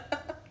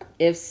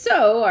 If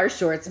so, our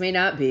shorts may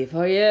not be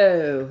for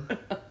you.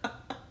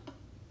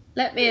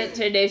 Let me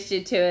introduce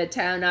you to a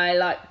town I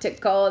like to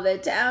call the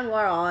town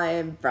where I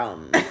am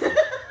from.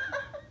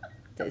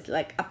 Tastes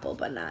like apple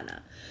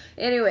banana.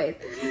 Anyways,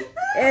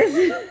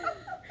 it's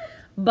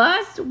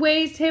bust,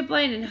 waist, hip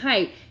line, and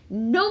height.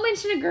 No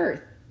mention of girth.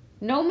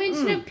 No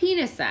mention of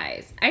penis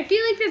size. I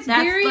feel like that's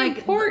very like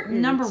important.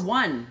 Number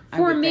one.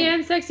 For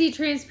Man Sexy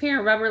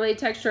Transparent Rubber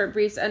Latex Short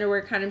Briefs,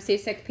 Underwear, Condom,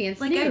 Safe Sex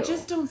Pants, Like, New. I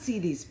just don't see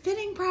these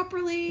fitting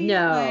properly.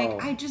 No.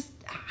 Like,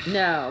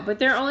 No, but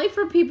they're only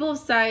for people of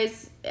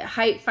size,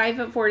 height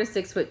 5'4"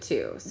 to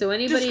 6'2". So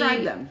anybody...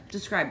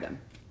 Describe them.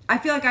 I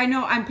feel like I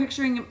know, I'm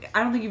picturing,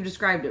 I don't think you've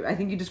described it. I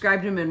think you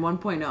described him in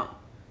 1.0.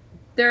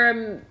 They're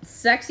a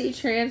sexy,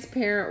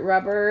 transparent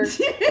rubber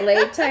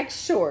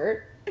latex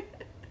short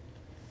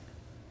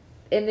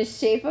in the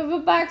shape of a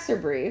boxer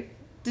brief.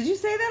 Did you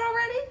say that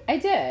already? I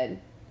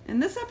did. In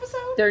this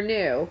episode? They're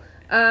new.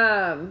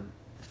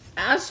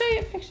 I'll show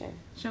you a picture.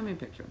 Show me a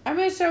picture. I'm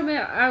going to show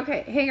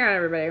okay, hang on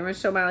everybody. I'm going to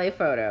show Molly a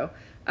photo.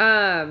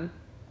 But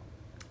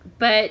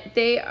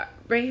they are,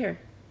 right here.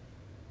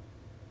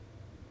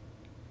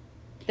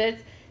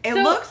 It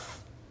looks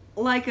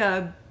like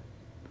a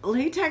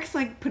latex,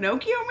 like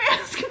Pinocchio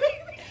mask,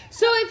 maybe.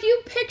 So if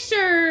you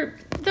picture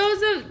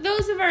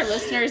those of our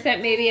listeners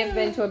that maybe have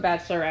been to a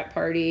bachelorette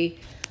party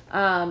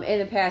in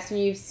the past, and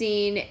you've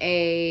seen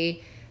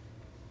a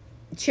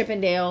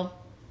Chippendale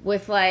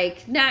with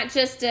like not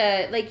just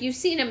a like you've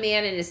seen a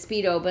man in a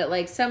Speedo, but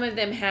like some of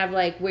them have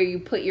like where you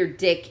put your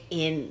dick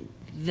in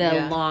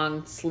the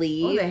long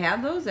sleeve. Oh, they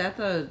have those at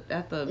the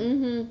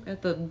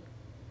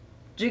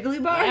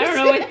Jiggly bars? I don't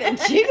know what the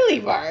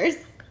jiggly bars.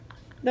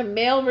 The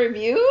male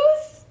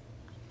reviews?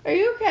 Are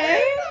you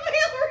okay? The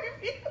male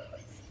reviews.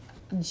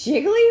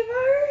 Jiggly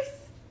bars?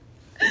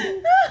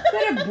 Is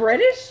that a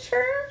British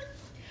term?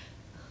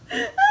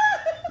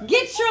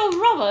 Get your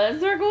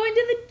rubbers. We're going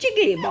to the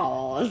jiggly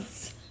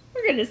bars.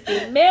 We're going to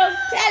see male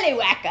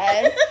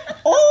tallywhackers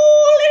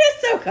all in a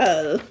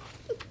circle.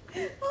 Oh, in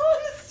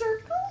a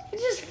circle?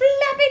 Just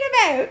flapping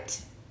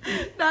about.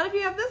 Not if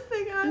you have this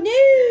thing on. No.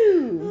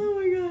 Oh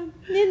my god.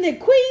 In the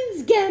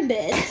Queen's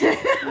Gambit. I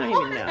don't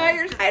even know. Now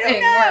you're I don't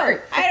saying know.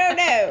 words. I don't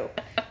know.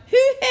 Who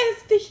has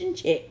fish and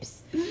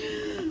chips?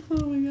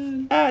 Oh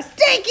my god.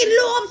 Steak and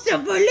lobster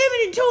for a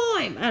limited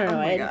time. I don't know. Oh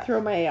my I had God. to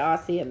throw my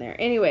Aussie in there.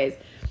 Anyways,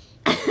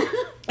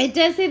 it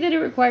does say that it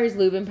requires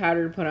lube and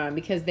powder to put on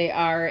because they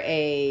are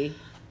a...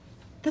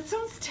 That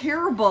sounds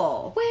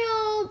terrible.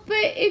 Well, but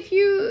if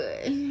you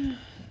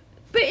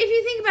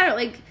think about it,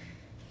 like,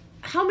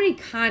 how many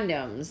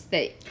condoms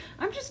that...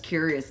 I'm just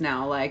curious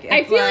now. Like,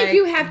 I feel like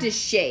you have to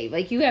shave.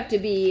 Like, you have to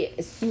be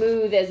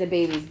smooth as a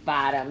baby's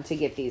bottom to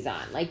get these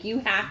on. Like, you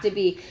have to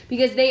be...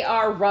 Because they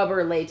are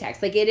rubber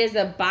latex. Like, it is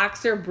a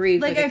boxer brief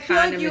Like, with a I feel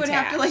like you would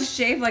attached. have to, like,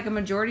 shave, like, a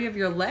majority of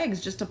your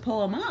legs just to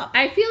pull them up.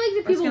 I feel like the Or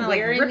it's people gonna, like,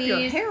 wearing rip these...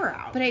 your hair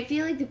out. But I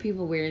feel like the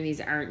people wearing these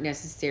aren't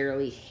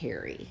necessarily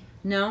hairy.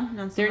 No?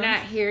 Not so They're much? not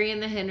Harry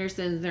and the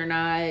Hendersons. They're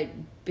not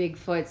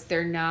Bigfoots.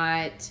 They're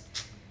not...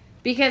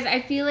 Because I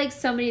feel like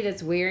somebody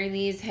that's wearing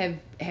these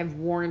have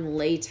worn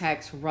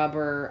latex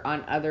rubber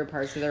on other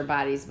parts of their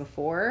bodies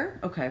before.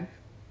 Okay.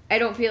 I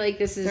don't feel like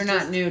this is They're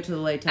just... not new to the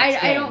latex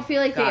I game. don't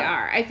feel like Got they it.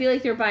 are. I feel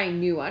like they're buying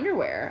new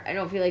underwear. I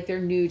don't feel like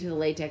they're new to the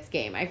latex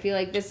game. I feel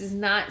like this is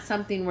not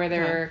something where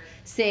they're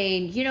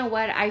saying, you know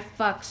what, I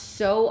fuck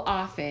so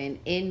often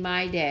in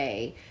my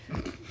day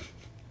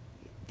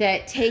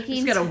that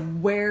taking... Just gotta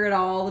wear it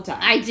all the time.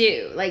 I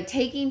do. Like,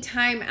 taking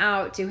time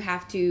out to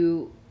have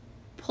to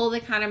pull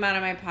the condom out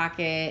of my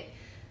pocket,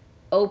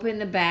 open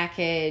the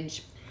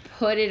package,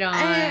 put it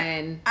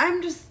on,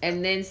 I'm just...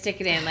 and then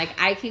stick it in. Like,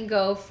 I can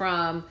go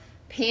from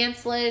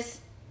pantsless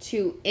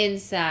to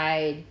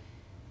inside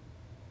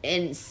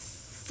in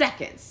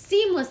seconds.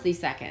 Seamlessly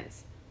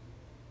seconds.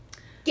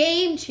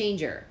 Game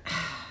changer.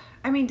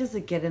 I mean, does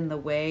it get in the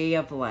way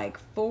of, like,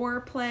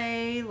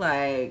 foreplay?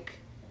 Like...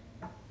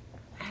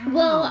 I don't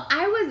Well,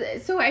 know.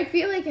 so I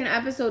feel like in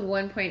episode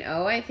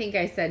 1.0, I think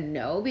I said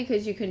no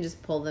because you can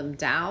just pull them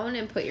down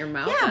and put your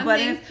mouth on but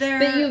things. if they're...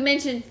 But you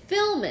mentioned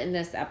film in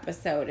this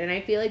episode, and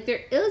I feel like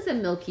there is a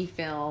milky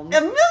film.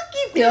 A milky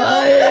film!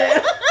 I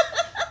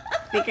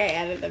think I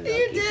added the milky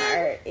You did.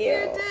 part. Ew.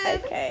 You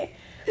did. Okay.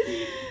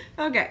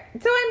 Okay.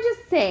 So I'm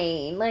just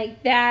saying,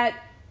 like,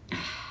 that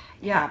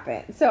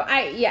happened. So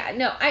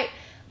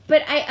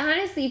but I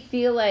honestly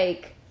feel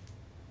like,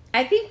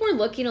 I think we're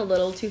looking a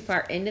little too far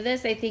into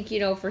this. I think,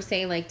 for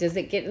saying, like, does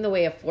it get in the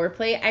way of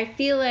foreplay? I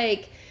feel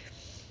like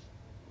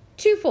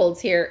two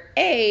folds here.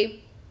 A,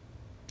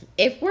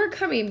 if we're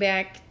coming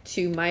back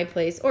to my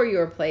place or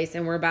your place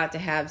and we're about to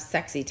have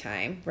sexy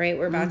time, right?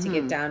 We're about to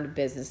get down to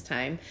business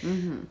time.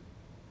 Mm-hmm.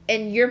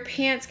 And your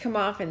pants come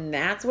off and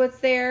that's what's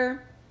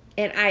there,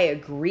 and I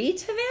agree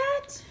to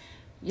that,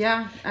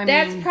 Yeah,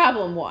 that's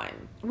problem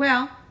one.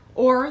 Well,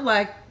 or,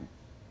 like,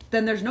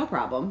 then there's no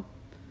problem.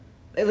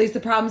 At least the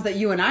problems that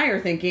you and I are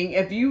thinking.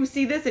 If you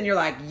see this and you're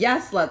like,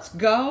 yes, let's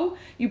go,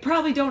 you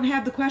probably don't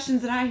have the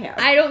questions that I have.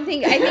 I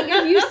think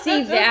if you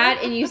see that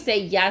and you say,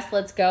 yes,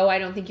 let's go, I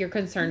don't think you're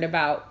concerned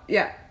about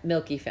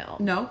milky film.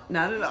 No,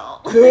 not at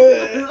all.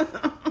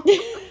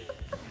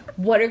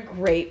 What a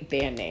great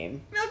band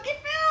name. Milky film!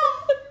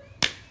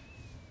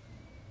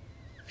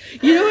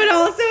 You know what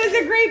also is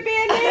a great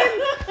band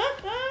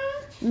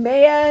name?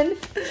 Man,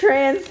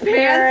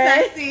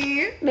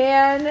 transparent.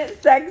 Man,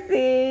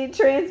 sexy,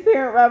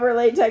 transparent rubber,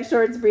 latex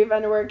shorts, brief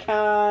underwear,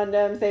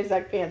 condom, safe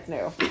sex pants,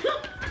 new.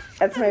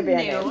 That's my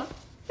band name.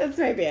 That's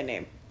my band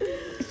name.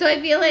 So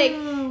I feel like,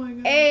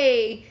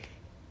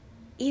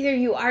 either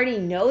you already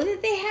know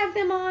that they have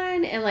them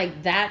on, and,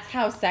 like, that's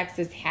how sex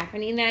is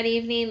happening that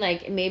evening.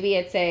 Like, maybe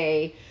it's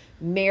a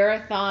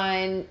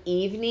marathon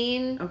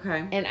evening.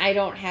 Okay. And I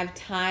don't have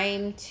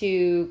time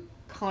to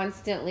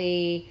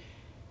constantly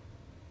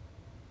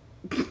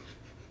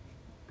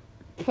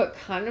put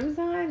condoms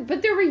on,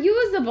 but they're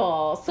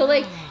reusable. So,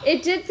 like,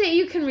 it did say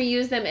you can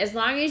reuse them as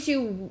long as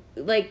you,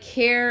 like,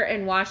 care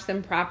and wash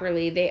them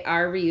properly. They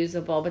are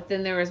reusable. But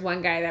then there was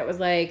one guy that was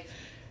like,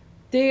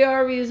 they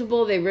are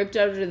reusable. They ripped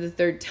out to the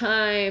third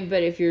time,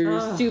 but if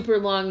you're super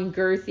long and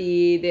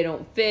girthy, they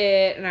don't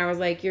fit. And I was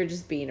like, you're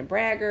just being a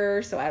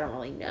bragger, so I don't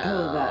really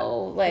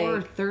know. That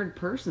poor third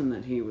person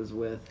that he was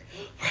with.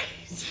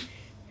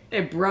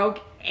 It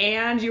broke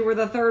and you were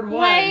the third one.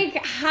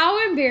 Like,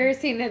 how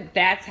embarrassing that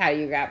that's how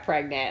you got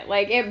pregnant.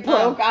 Like, it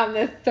broke on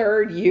the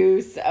third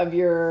use of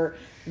your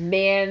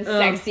man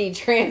sexy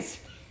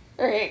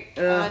transparent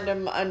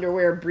condom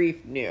underwear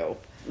brief new.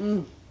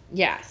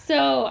 Yeah,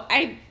 so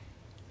I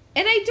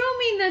don't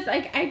mean this,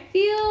 like, I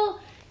feel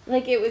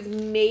like it was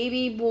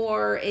maybe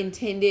more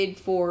intended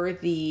for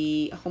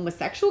the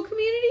homosexual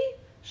community.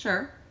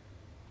 Sure.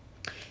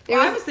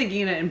 I was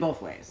thinking it in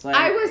both ways. Like,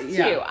 I was too.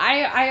 Yeah.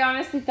 I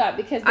honestly thought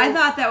because I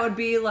thought that would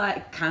be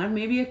like kind of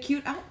maybe a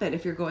cute outfit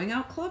if you're going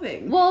out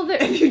clubbing. Well,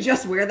 if you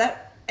just wear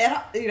that,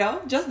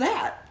 just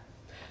that.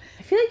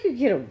 I feel like you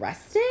get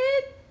arrested.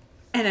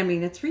 And I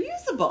mean, it's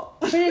reusable.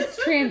 But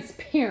it's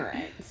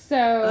transparent.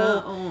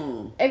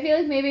 So I feel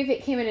like maybe if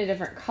it came in a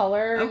different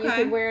color, you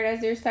could wear it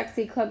as your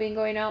sexy clubbing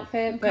going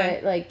outfit.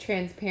 Okay. But like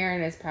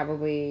transparent is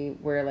probably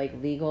where like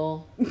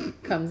legal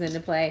comes into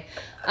play.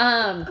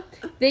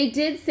 They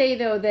did say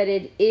though that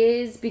it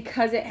is,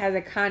 because it has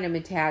a condom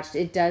attached,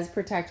 it does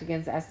protect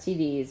against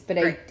STDs. But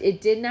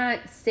it did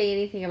not say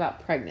anything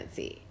about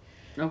pregnancy.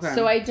 Okay.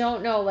 So I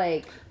don't know,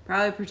 like...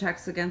 Probably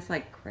protects against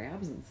like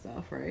crabs and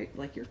stuff, right?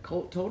 Like you're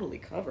totally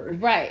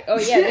covered. Right. Oh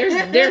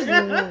yeah.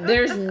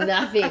 There's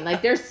nothing.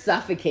 Like they're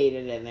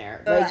suffocated in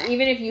there. Like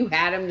even if you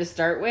had them to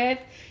start with,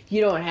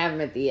 you don't have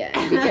them at the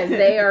end because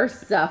they are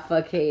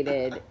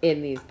suffocated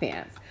in these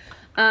pants.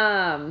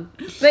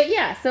 But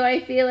yeah. So I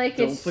feel like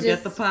don't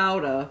forget the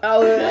powder.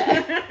 Oh.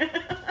 Okay.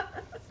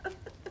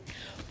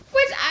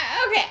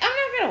 I'm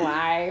not gonna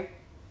lie.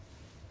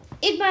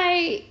 In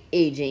my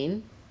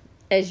aging,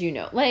 as you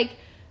know, like.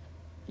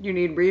 You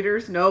need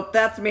readers? Nope,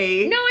 that's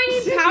me. No, I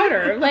need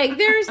powder. Like,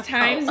 there's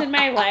times in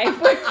my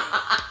life where...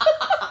 I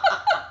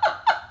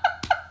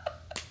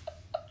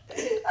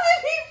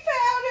need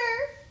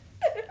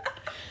powder.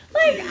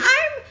 Like,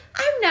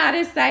 I'm not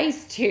a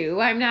size 2.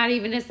 I'm not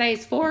even a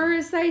size 4 or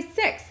a size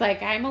 6.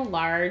 Like, I'm a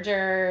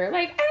larger...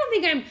 Like, I don't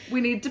think I'm...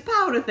 We need to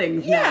powder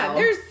things now. Yeah,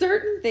 there's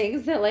certain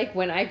things that, like,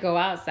 when I go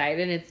outside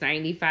and it's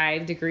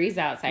 95 degrees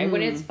outside,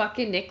 when it's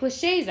fucking Nick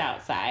Lachey's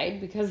outside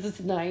because it's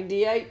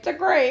 98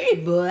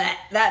 degrees. Blech,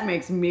 that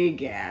makes me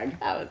gag.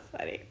 That was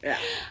funny. Yeah.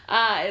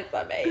 It's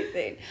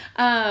amazing.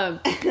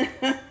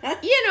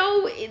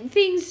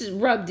 Things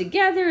rub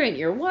together and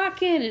you're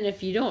walking, and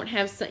if you don't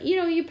have some,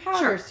 you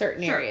powder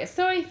certain areas.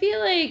 So I feel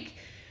like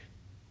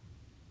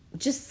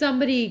just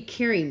somebody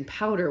carrying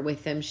powder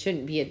with them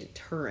shouldn't be a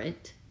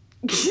deterrent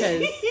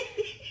because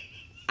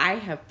I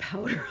have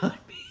powder on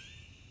me.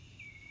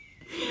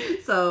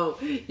 So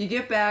you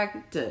get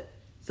back to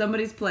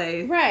somebody's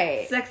place.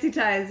 Right. Sexy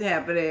time's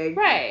happening.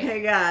 Right.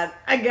 Hang on.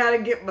 I gotta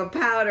get my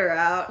powder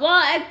out. Well,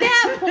 at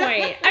that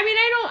point, I mean,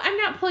 I'm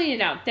not pulling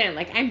it out then.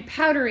 Like, I'm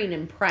powdering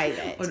in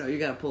private. Oh, no, you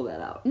gotta pull that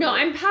out. No,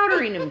 I'm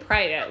powdering in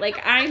private. Like,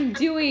 I'm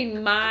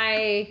doing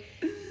my,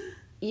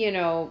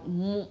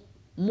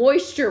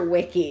 moisture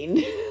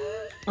wicking.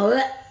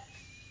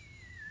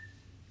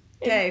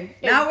 Okay,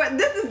 now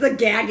this is the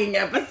gagging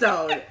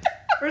episode.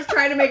 We're just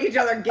trying to make each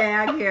other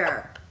gag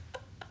here.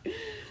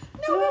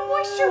 No, but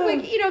moisture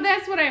wicking,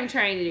 that's what I'm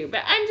trying to do.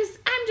 But I'm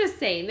just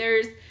saying,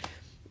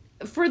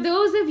 for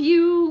those of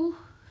you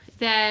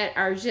that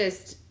are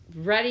just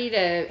ready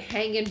to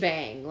hang and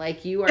bang,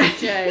 like you are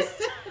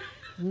just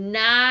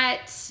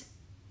not,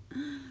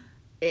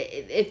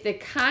 if the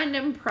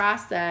condom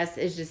process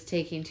is just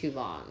taking too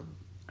long,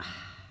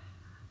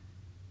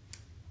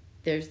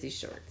 there's these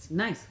shorts.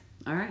 Nice.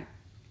 All right.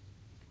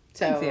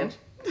 So, thanks,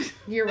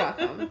 you're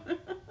welcome.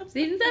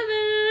 Season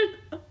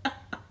 7.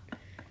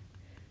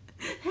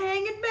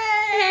 Hang and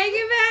bang. Hang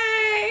and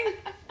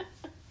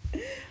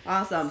bang.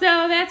 Awesome.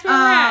 So that's where we're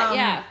at.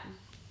 Yeah.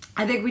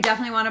 I think we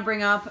definitely want to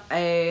bring up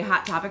a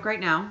hot topic right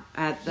now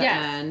at the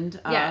end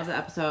of the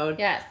episode.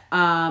 Yes.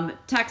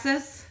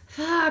 Texas.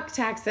 Fuck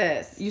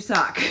Texas. You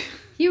suck.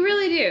 You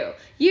really do.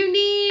 You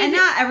need... And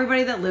not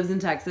everybody that lives in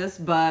Texas,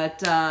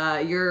 but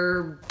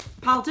your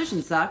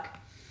politicians suck.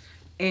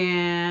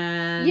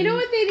 And... You know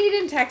what they need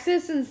in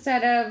Texas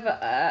instead of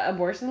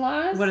abortion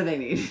laws? What do they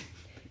need?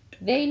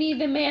 They need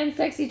the man,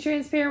 sexy,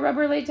 transparent,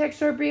 rubber, latex,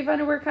 short, brief,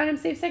 underwear, condom,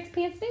 safe sex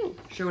pants new.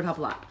 Sure would help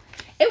a lot.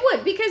 It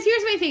would, because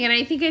here's my thing, and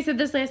I think I said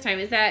this last time,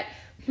 is that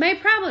my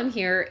problem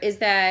here is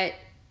that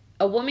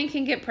a woman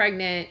can get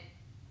pregnant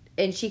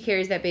and she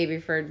carries that baby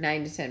for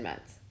 9 to 10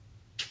 months.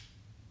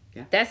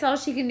 Yeah. That's all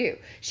she can do.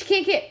 She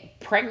can't get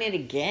pregnant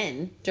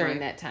again during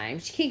that time.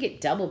 She can't get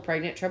double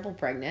pregnant, triple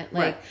pregnant.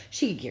 Like,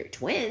 she can get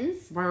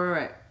twins.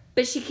 Right.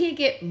 But she can't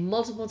get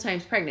multiple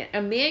times pregnant.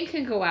 A man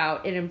can go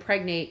out and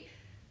impregnate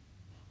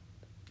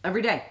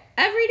every day.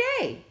 Every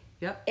day.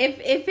 Yep.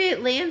 If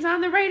it lands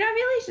on the right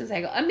ovulation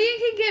cycle. A man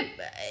can get...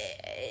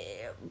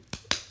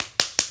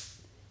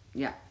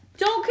 yeah.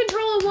 Don't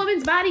control a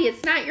woman's body.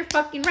 It's not your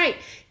fucking right.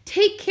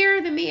 Take care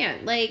of the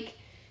man. Like,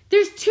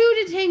 there's 2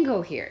 to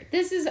tango here.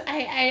 This is...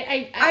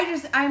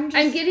 I'm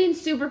getting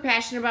super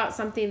passionate about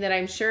something that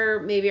I'm sure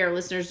maybe our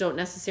listeners don't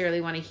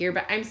necessarily want to hear,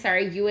 but I'm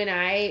sorry, you and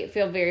I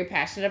feel very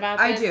passionate about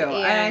this. I do.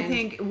 And I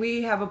think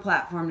we have a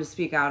platform to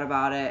speak out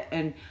about it.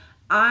 And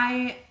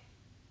I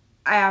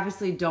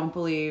obviously don't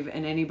believe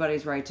in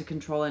anybody's right to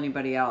control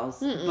anybody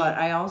else. Mm-mm. But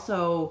I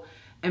also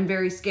am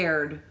very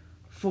scared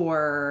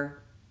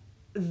for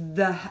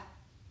the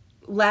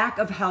lack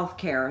of health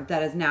care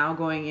that is now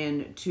going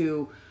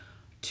into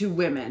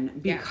women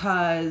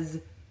because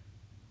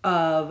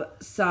of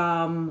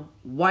some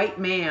white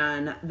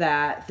man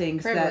that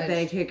thinks that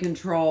they can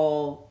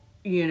control,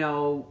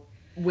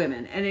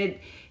 women. And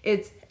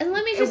and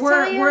let me just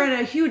tell you, we're in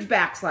a huge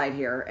backslide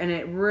here, and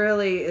it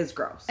really is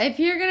gross. If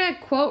you're going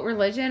to quote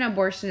religion,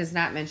 abortion is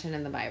not mentioned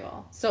in the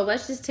Bible. So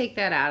let's just take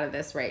that out of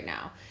this right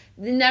now.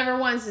 Never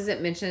once is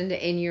it mentioned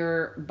in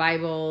your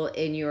Bible,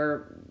 in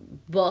your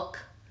book.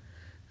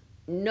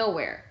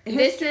 Nowhere.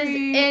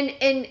 History. This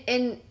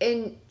is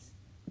in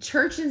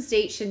church and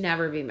state should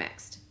never be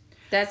mixed.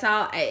 That's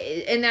all,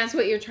 and that's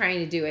what you're trying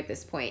to do at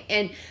this point.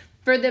 And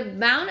for the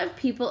amount of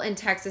people in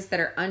Texas that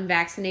are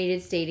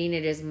unvaccinated stating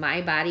it is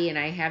my body and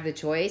I have the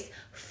choice,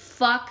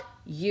 fuck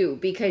you,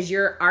 because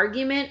your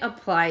argument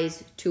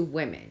applies to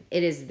women.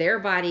 It is their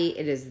body,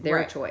 it is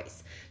their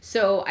choice.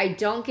 So I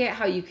don't get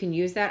how you can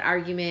use that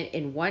argument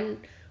in one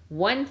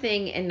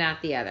thing and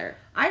not the other.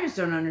 I just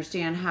don't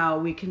understand how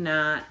we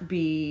cannot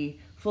be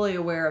fully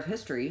aware of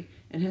history,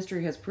 and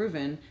history has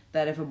proven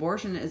that if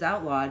abortion is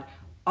outlawed,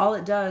 all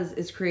it does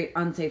is create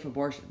unsafe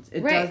abortions.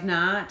 It does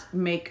not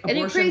make abortion go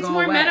away. And it creates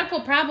more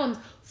medical problems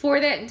for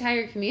that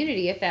entire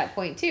community at that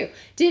point, too.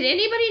 Did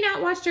anybody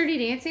not watch Dirty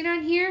Dancing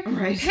on here?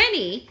 Right.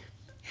 Penny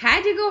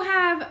had to go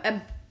have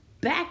a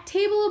back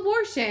table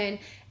abortion,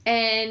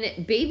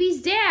 and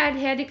baby's dad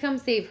had to come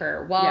save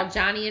her while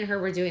Johnny and her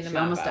were doing the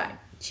mambo.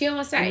 She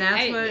almost died.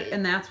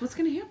 And that's what's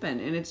going to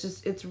happen. And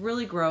it's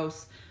really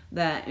gross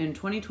that in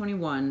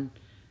 2021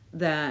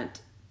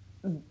 that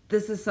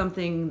this is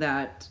something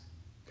that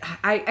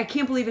I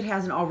can't believe it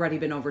hasn't already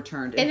been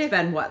overturned. It's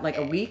been like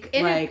a week?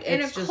 In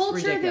it's a just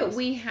culture ridiculous. that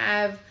we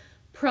have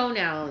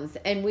pronouns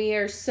and we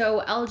are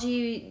so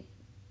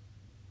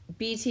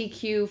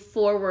LGBTQ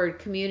forward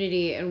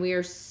community, and we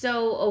are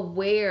so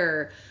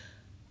aware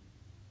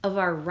of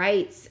our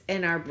rights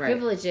and our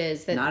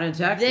privileges that not in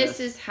Texas. This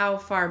is how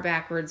far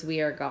backwards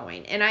we are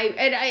going. And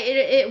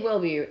it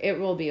will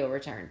be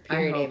overturned.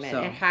 Period. I hope Amen.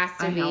 so. It has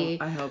to be.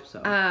 I hope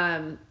so.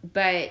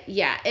 But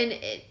yeah,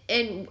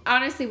 and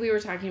honestly, we were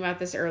talking about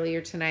this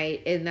earlier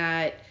tonight in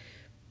that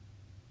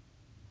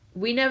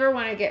we never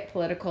want to get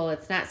political.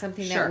 It's not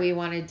something that we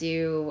want to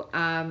do.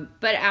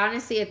 But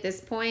honestly, at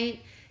this point,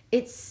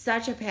 it's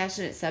such a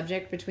passionate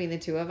subject between the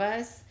two of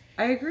us.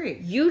 I agree.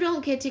 You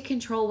don't get to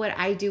control what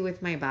I do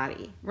with my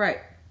body. Right.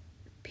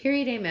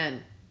 Period.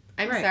 Amen.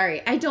 I'm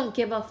sorry. I don't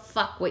give a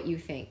fuck what you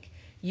think.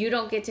 You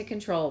don't get to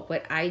control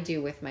what I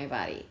do with my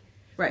body.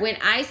 Right. When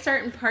I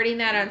start imparting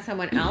that on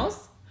someone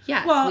else,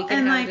 yes, well, we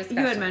can have a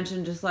discussion. You had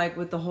mentioned, just like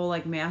with the whole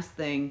mask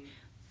thing,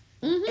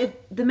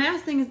 the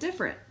mask thing is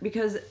different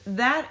because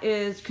that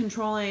is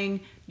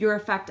controlling your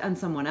effect on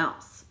someone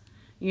else.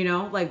 You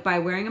know, by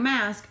wearing a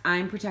mask,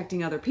 I'm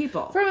protecting other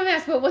people. From a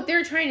mask, but what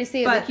they're trying to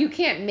say is you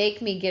can't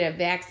make me get a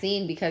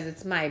vaccine because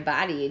it's my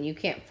body and you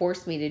can't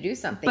force me to do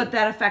something. But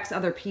that affects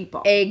other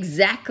people.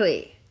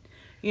 Exactly.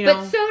 You know?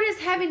 But so does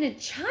having a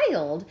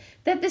child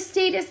that the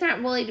state is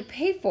not willing to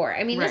pay for.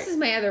 I mean, this is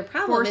my other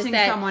problem. Forcing is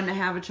that someone to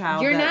have a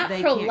child you're that not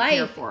they pro-life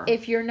can't care for.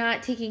 if you're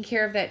not taking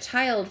care of that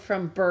child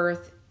from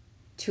birth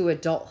to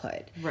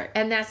adulthood. Right.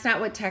 And that's not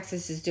what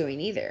Texas is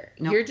doing either.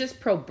 Nope. You're just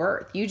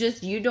pro-birth. You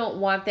don't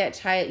want that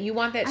child. You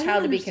want that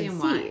child to be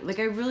conceived. Why.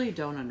 I really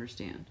don't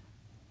understand.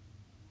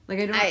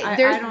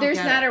 There's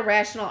not a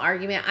rational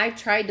argument. I've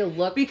tried to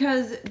look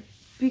because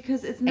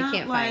it's not I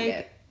can't find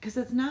it. Because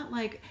it's not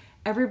like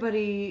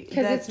everybody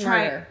because it's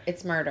murder.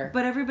 It's murder.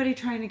 But everybody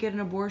trying to get an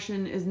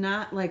abortion is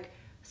not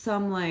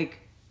some horror.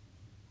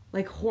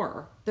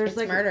 There's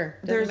it's murder.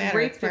 There's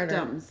rape Doesn't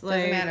victims.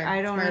 matter.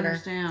 I don't understand.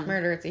 understand. It's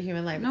murder. It's a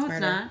human life. No, it's murder.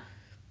 not.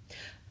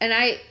 And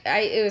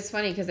it was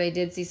funny because I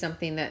did see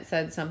something that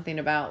said something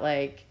about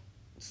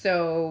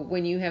so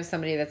when you have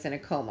somebody that's in a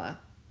coma,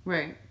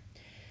 right,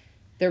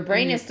 their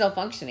brain is still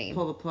functioning.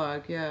 Pull the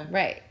plug, yeah.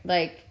 Right,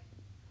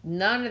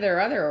 none of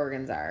their other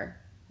organs are,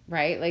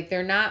 right?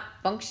 They're not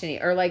functioning,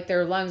 or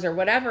their lungs or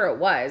whatever it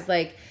was.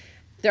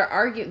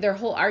 Their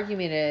whole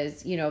argument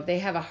is, they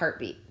have a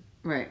heartbeat.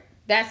 Right.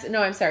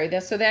 I'm sorry.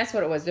 So that's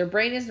what it was. Their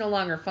brain is no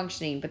longer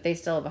functioning, but they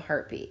still have a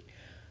heartbeat.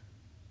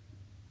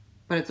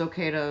 But it's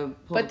okay to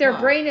pull But their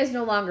brain is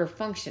no longer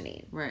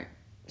functioning. Right.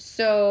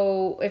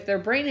 So if their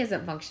brain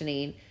isn't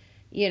functioning,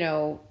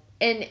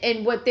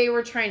 and what they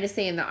were trying to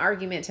say in the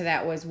argument to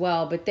that was,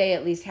 well, but they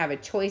at least have a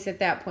choice at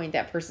that point.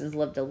 That person's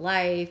lived a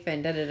life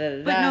and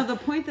da-da-da-da-da. But no, the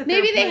point that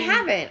maybe they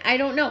haven't. I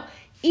don't know.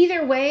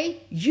 Either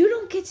way, you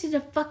don't get to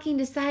fucking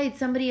decide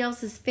somebody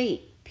else's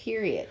fate.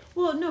 Period.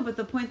 Well, no, but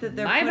the point that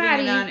they're my putting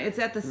body, it on, it's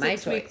at the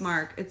 6 week choice.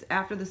 mark. It's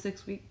after the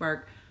 6 week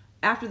mark.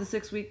 After the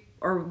 6 week,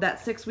 or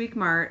that 6 week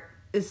mark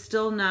is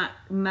still not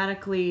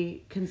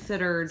medically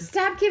considered.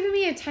 Stop giving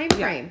me a time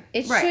frame.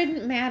 It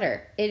shouldn't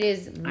matter. It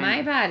is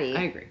my body.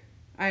 I agree.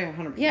 I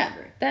 100%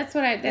 agree. That's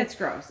what It's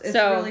gross. It's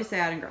really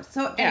sad and gross.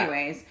 So,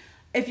 anyways,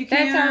 if you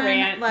can, that's our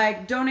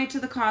rant. Donate to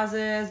the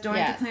causes,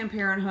 donate to Planned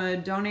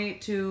Parenthood,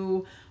 donate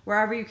to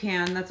wherever you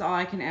can. That's all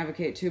I can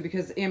advocate to,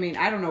 because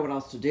I don't know what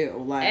else to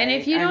do. And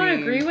if you don't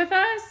agree with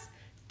us,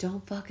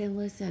 don't fucking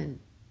listen,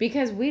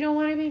 because we don't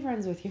want to be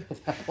friends with you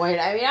at that point.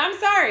 I'm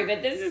sorry,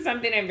 but this is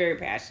something I'm very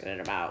passionate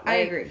about. I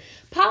agree.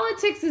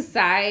 Politics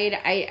aside,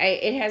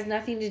 it has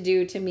nothing to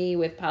do to me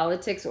with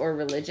politics or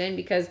religion,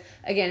 because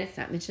again, it's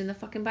not mentioned in the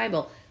fucking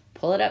Bible.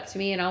 pull it up to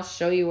me and I'll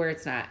show you where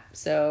it's not.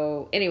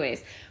 So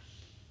anyways,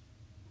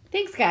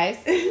 thanks guys.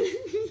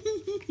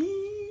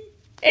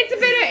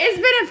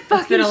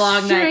 It's been a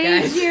long night,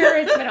 guys.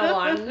 It's been a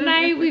long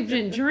night. We've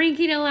been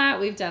drinking a lot.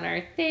 We've done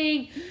our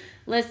thing.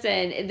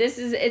 Listen,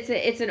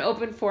 it's an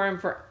open forum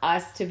for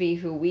us to be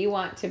who we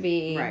want to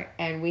be. Right.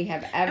 And we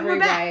have every we're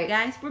back, right.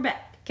 guys. We're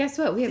back. Guess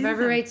what? We have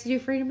every right to do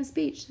freedom of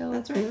speech. So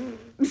that's right.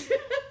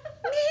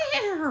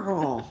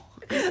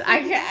 I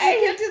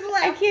can't do the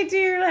laugh. I can't do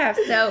your laugh.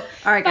 So,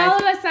 all right, guys.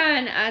 Follow us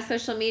on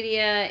social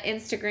media,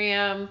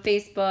 Instagram,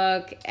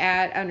 Facebook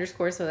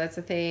 @_ So that's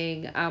a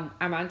thing. I'm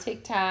on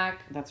TikTok.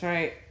 That's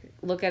right.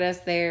 Look at us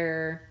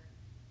there.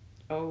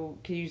 Oh,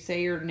 can you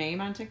say your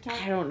name on TikTok?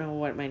 I don't know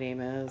what my name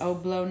is. Oh,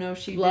 Blow No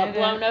She Didn't.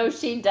 Blow No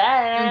She Didn't.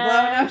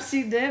 Blow No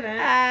She Didn't.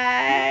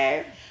 Hi.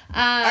 All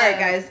right,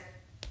 guys.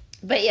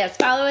 But yes,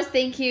 follow us.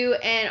 Thank you.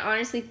 And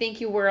honestly,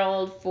 thank you,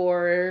 world,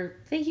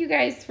 thank you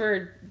guys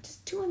for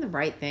just doing the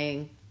right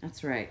thing.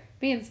 That's right.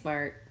 Being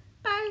smart.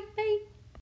 Bye.